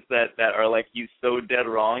arguments that are like he's so dead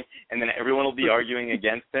wrong, and then everyone will be arguing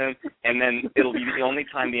against him, and then it'll be the only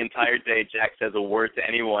time the entire day Jack says a word to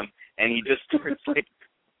anyone, and he just starts like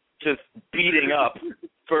just beating up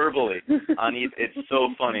verbally on Ethan. It's so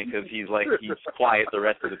funny because he's quiet the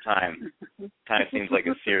rest of the time. Kind of seems like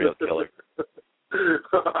a serial killer.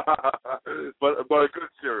 but a good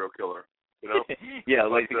serial killer, you know? Yeah,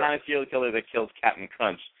 like the kind of serial killer that kills Captain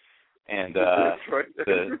Crunch and the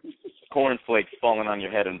cornflakes falling on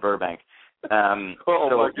your head in Burbank. My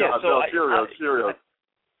God, serial.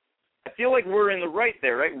 I feel like we're in the right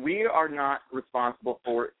there, right? We are not responsible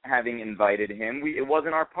for having invited him. It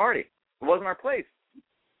wasn't our party. It wasn't our place.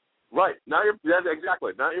 Right.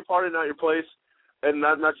 Exactly. Not your party, not your place, and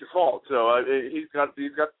not your fault. So he's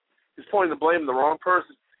pointing the blame to the wrong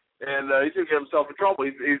person, and he's going to get himself in trouble.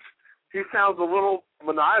 He sounds a little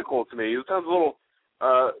maniacal to me. He sounds a little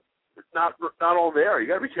not all there. You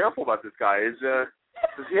got to be careful about this guy.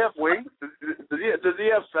 Does he have wings? Does he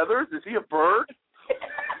have feathers? Is he a bird?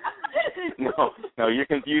 No, you're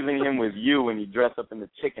confusing him with you when you dress up in the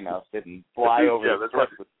chicken outfit and fly over the cliff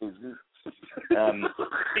with Suzu.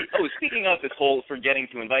 Speaking of this whole forgetting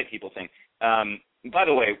to invite people thing, by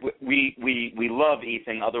the way, we love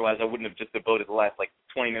Ethan. Otherwise, I wouldn't have just devoted the last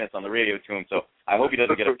 20 minutes on the radio to him. So I hope he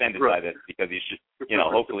doesn't get offended by this, because he should,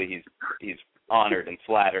 hopefully he's honored and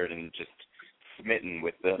flattered and just smitten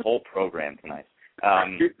with the whole program tonight.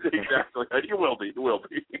 Exactly. You will be.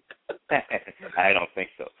 I don't think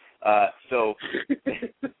so. So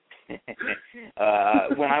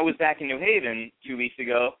when I was back in New Haven 2 weeks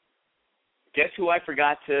ago, guess who I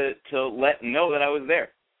forgot to let know that I was there?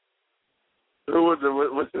 Who was it?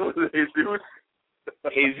 Was it Jesus?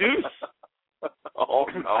 Jesus? Oh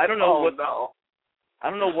no! I don't know I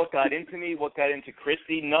don't know what got into me, what got into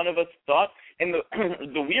Christy. None of us thought. And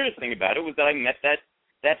the weirdest thing about it was that I met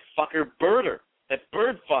that fucker birder. That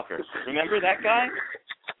bird fucker. Remember that guy?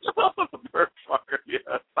 The bird fucker,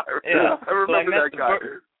 yes. I remember that guy.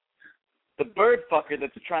 The bird fucker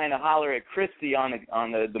that's trying to holler at Christy on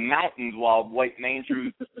the mountains while White Main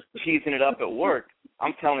Drew's cheesing it up at work.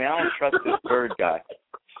 I'm telling you, I don't trust this bird guy.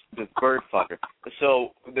 This bird fucker.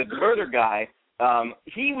 So the birder guy,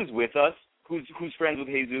 he was with us, who's friends with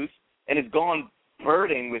Jesus, and has gone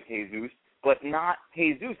birding with Jesus, but not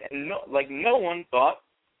Jesus. And no one thought,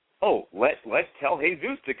 oh, let's tell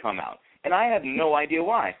Jesus to come out. And I have no idea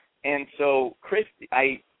why. And so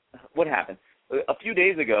what happened? A few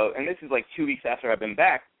days ago, and this is 2 weeks after I've been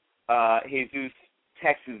back, Jesus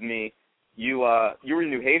texts me, you were in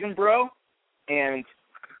New Haven, bro? And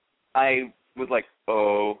I was like,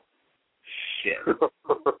 oh, shit.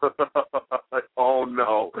 Oh,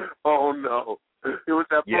 no. It was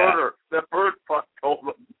that birder. That bird fuck told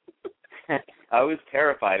him. I was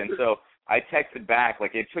terrified, and so I texted back.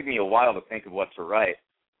 It took me a while to think of what to write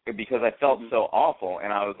because I felt so awful,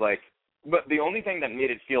 and I was like, but the only thing that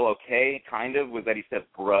made it feel okay, kind of, was that he said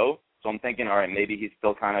bro. So I'm thinking, all right, maybe he's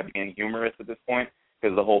still kind of being humorous at this point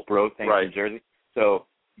because the whole bro thing in Jersey. So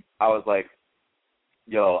I was like,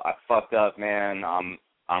 yo, I fucked up, man. I'm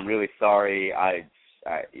I'm really sorry. I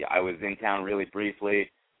was in town really briefly,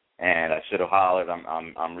 and I should have hollered.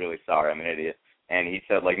 I'm really sorry. I'm an idiot. And he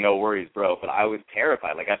said, like, no worries, bro. But I was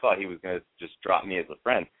terrified. Like, I thought he was going to just drop me as a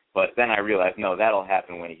friend. But then I realized, no, that'll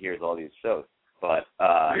happen when he hears all these shows. But,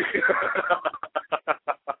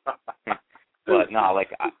 but no,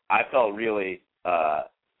 like, I felt really,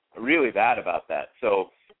 really bad about that.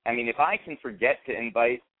 So, I mean, if I can forget to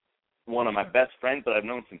invite one of my best friends that I've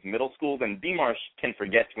known since middle school, then D-Marsh can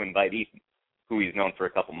forget to invite Ethan, who he's known for a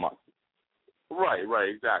couple months. Right,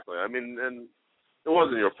 exactly. I mean, and it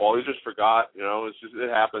wasn't your fault. You just forgot, it's just, it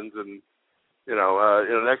happens. And,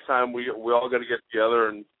 next time we all got to get together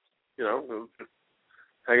and,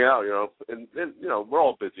 hang out, and we're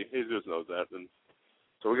all busy. He just knows that. And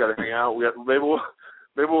so we got to hang out. Maybe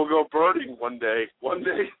we'll go birding one day,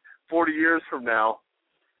 40 years from now.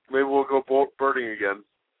 Maybe we'll go birding again.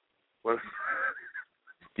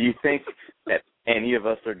 Do you think that any of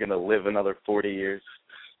us are going to live another 40 years?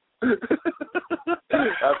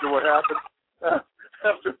 After what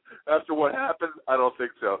happened, I don't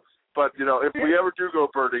think so. But, if we ever do go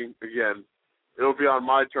birding again, it'll be on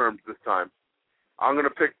my terms this time. I'm going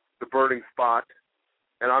to pick the birding spot,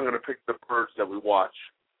 and I'm going to pick the birds that we watch.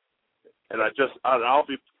 And I'll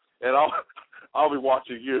be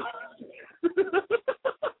watching you.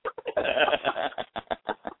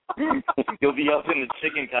 You'll be up in the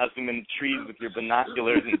chicken costume in the trees with your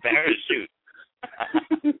binoculars and parachute.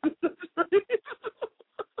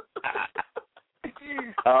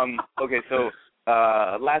 Okay, so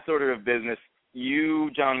last order of business. You,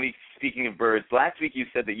 John Week, speaking of birds, last week you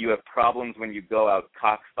said that you have problems when you go out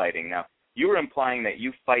cockfighting. Now, you were implying that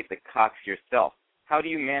you fight the cocks yourself. How do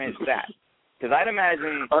you manage that? Because I'd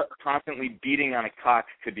imagine constantly beating on a cock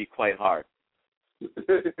could be quite hard.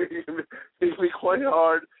 It can be quite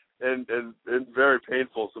hard and very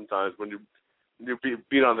painful sometimes when you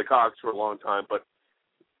beat on the cocks for a long time. But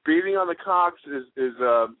beating on the cocks is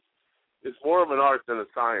more of an art than a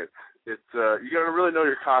science. It's you got to really know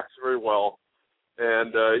your cocks very well,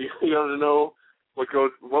 and you got to know what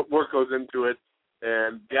work goes into it.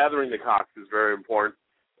 And gathering the cocks is very important,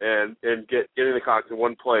 and getting the cocks in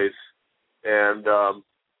one place, and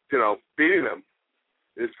beating them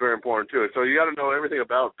is very important too. So you got to know everything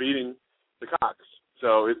about beating the cocks.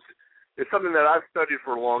 So it's something that I've studied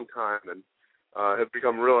for a long time and have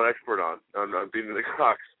become a real expert on beating the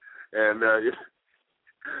cocks. And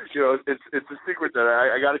it's a secret that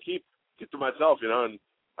I got to keep to myself, and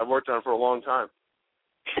I've worked on it for a long time.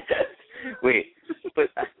 Wait,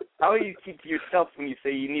 but how do you keep to yourself when you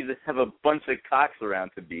say you need to have a bunch of cocks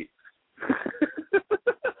around to beat?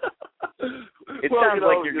 It sounds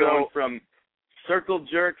like you're going from circle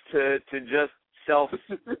jerk to just self.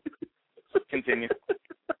 Continue.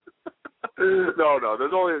 No.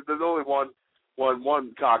 There's only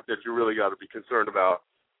one cock that you really got to be concerned about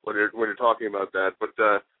when you're talking about that. But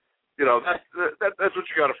that's what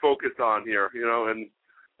you got to focus on here.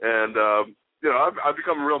 And I've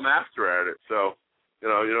become a real master at it. So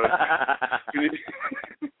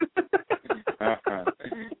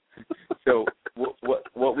So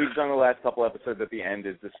what we've done the last couple episodes at the end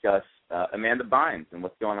is discuss Amanda Bynes and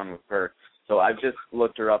what's going on with her. So I've just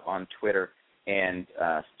looked her up on Twitter, and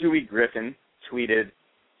Stewie Griffin tweeted,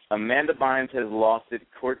 Amanda Bynes has lost it,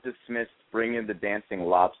 court dismissed, bring in the dancing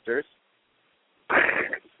lobsters.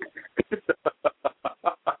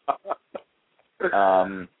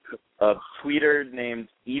 A tweeter named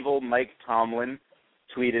Evil Mike Tomlin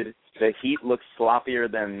tweeted, the heat looks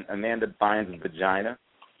sloppier than Amanda Bynes' vagina.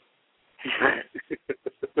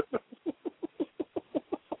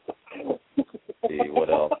 Let's see, what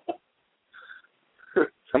else?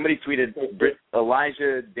 Somebody tweeted,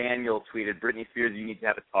 Elijah Daniel tweeted, Britney Spears, you need to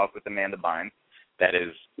have a talk with Amanda Bynes. That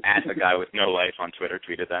is, at a guy with no life on Twitter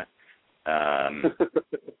tweeted that.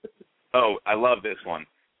 Oh, I love this one.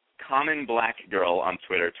 Common Black Girl on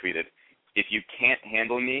Twitter tweeted, if you can't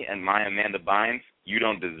handle me and my Amanda Bynes, you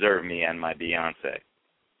don't deserve me and my Beyonce.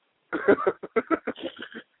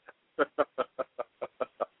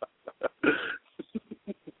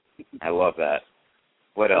 I love that.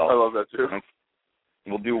 What else? I love that too.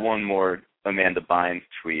 We'll do one more Amanda Bynes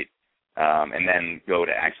tweet, and then go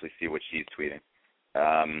to actually see what she's tweeting.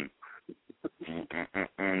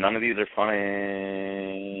 None of these are funny.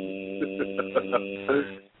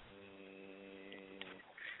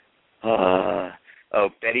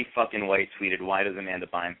 Betty fucking White tweeted, why does Amanda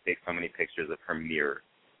Bynes take so many pictures of her mirror?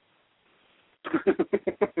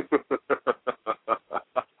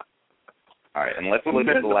 All right, and let's look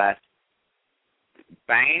at the last.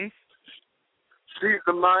 Bynes? She's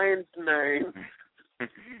the mind's name.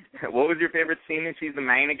 What was your favorite scene in She's the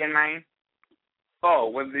Main again, Main?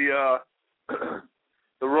 when the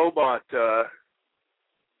the robot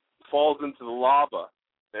falls into the lava,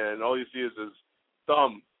 and all you see is his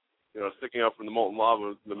thumb, sticking up from the molten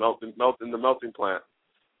lava, in the melting plant,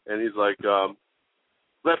 and he's like,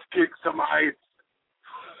 "Let's kick some ice."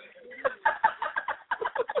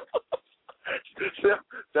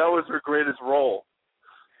 That was her greatest role.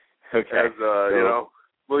 Okay. As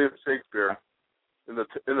William Shakespeare in the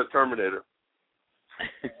Terminator.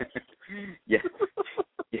 Yeah.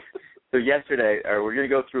 So yesterday, we're going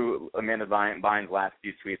to go through Amanda Bynes' last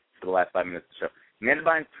few tweets for the last 5 minutes of the show. Amanda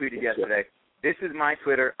Bynes tweeted yesterday, "This is my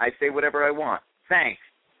Twitter. I say whatever I want. Thanks."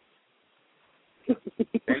 Then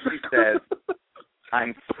she says,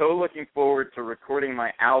 "I'm so looking forward to recording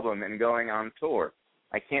my album and going on tour.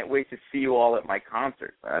 I can't wait to see you all at my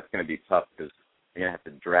concert." Well, that's going to be tough because you're going to have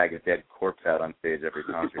to drag a dead corpse out on stage every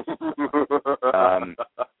concert.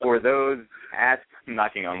 For those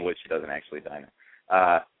knocking on wood, she doesn't actually die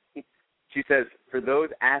now. She says, "For those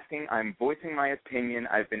asking, I'm voicing my opinion.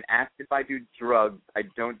 I've been asked if I do drugs. I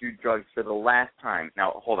don't do drugs for the last time."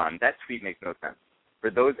 Now, hold on. That tweet makes no sense. For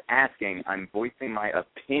those asking, I'm voicing my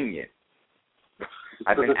opinion.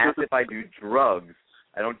 I've been asked if I do drugs.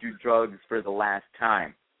 I don't do drugs for the last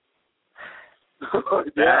time.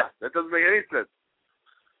 Yeah, that doesn't make any sense.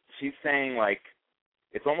 She's saying,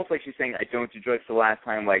 it's almost like she's saying, I don't do drugs for the last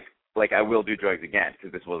time, like I will do drugs again,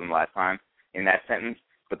 because this wasn't the last time in that sentence.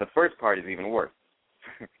 But the first part is even worse,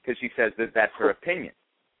 because she says that that's her opinion.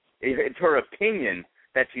 It's her opinion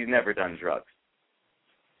that she's never done drugs.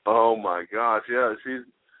 Oh, my gosh, yeah,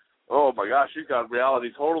 she's got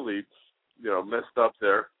reality totally, messed up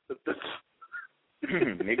there.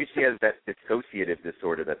 Maybe she has that dissociative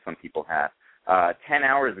disorder that some people have. 10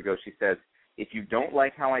 hours ago, she says, "If you don't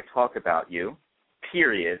like how I talk about you,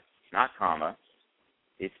 period, not comma,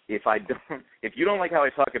 if you don't like how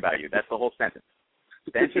I talk about you," that's the whole sentence.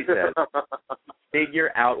 Then she says,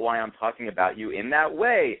 "Figure out why I'm talking about you in that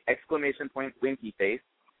way, ! Winky face."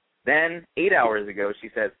 Then 8 hours ago, she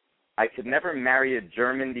says, "I could never marry a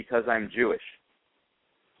German because I'm Jewish."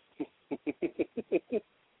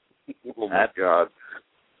 Oh, my God.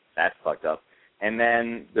 That's fucked up. And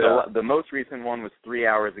then the most recent one was 3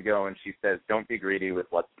 hours ago, and she says, "Don't be greedy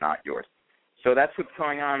with what's not yours." So that's what's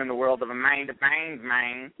going on in the world of Amanda Bynes,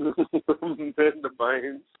 man. Amanda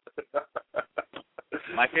Bynes.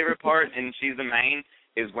 My favorite part in She's the Main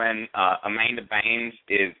is when Amanda Bynes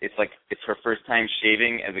it's her first time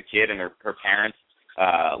shaving as a kid, and her parents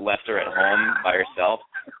left her at home by herself,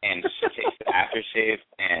 and she takes the aftershave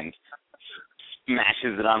and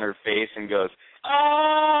smashes it on her face and goes,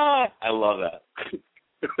 "Ah!" I love that.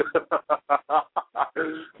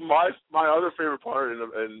 my other favorite part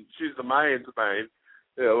in She's the Main,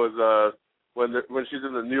 was when she's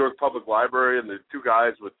in the New York Public Library and the two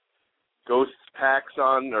guys with ghost packs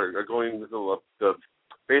on are going to the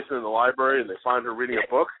basement of the library, and they find her reading a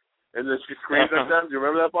book, and then she screams at them. Do you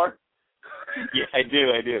remember that part? Yeah, I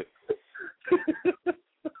do.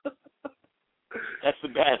 That's the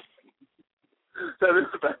best. That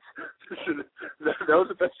is the best. That was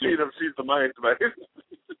the best scene of She's the Main, man.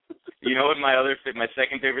 You know what my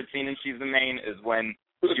second favorite scene in She's the Main is when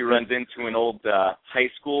she runs into an old high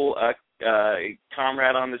school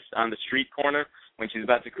comrade on the street corner when she's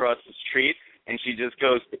about to cross the street, and she just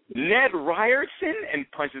goes, "Ned Ryerson," and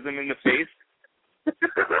punches him in the face.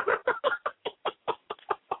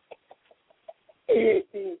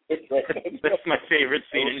 That's my favorite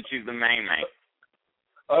scene in She's the Main, mate.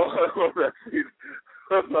 Oh, I love that scene.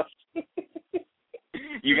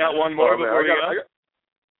 You got one more before we go?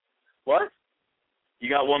 What? You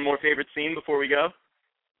got one more favorite scene before we go?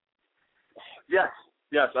 Yes.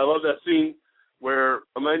 I love that scene where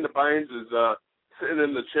Amanda Bynes is sitting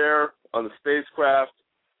in the chair on the spacecraft,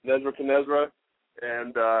 Nezra Knezra,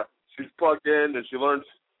 and she's plugged in and she learns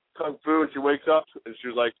Kung Fu, and she wakes up and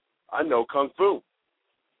she's like, "I know Kung Fu."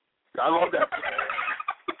 I love that.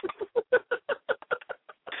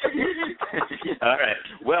 All right.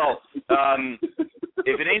 Well,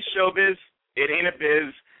 if it ain't showbiz, it ain't a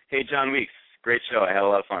biz. Hey, John Weeks, great show. I had a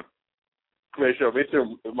lot of fun. Great show. Me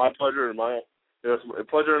too. My pleasure and it's a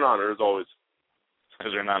pleasure and honor as always.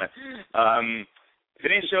 Pleasure and honor. If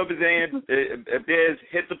it ain't showbiz, it ain't a biz.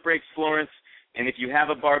 Hit the brakes, Florence. And if you have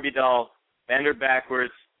a Barbie doll, bend her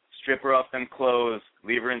backwards, strip her off them clothes,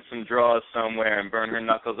 leave her in some drawers somewhere, and burn her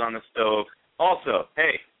knuckles on the stove. Also,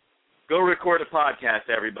 hey, go record a podcast,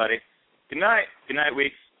 everybody. Good night. Good night,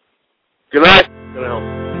 Weeks. Good night. Good night.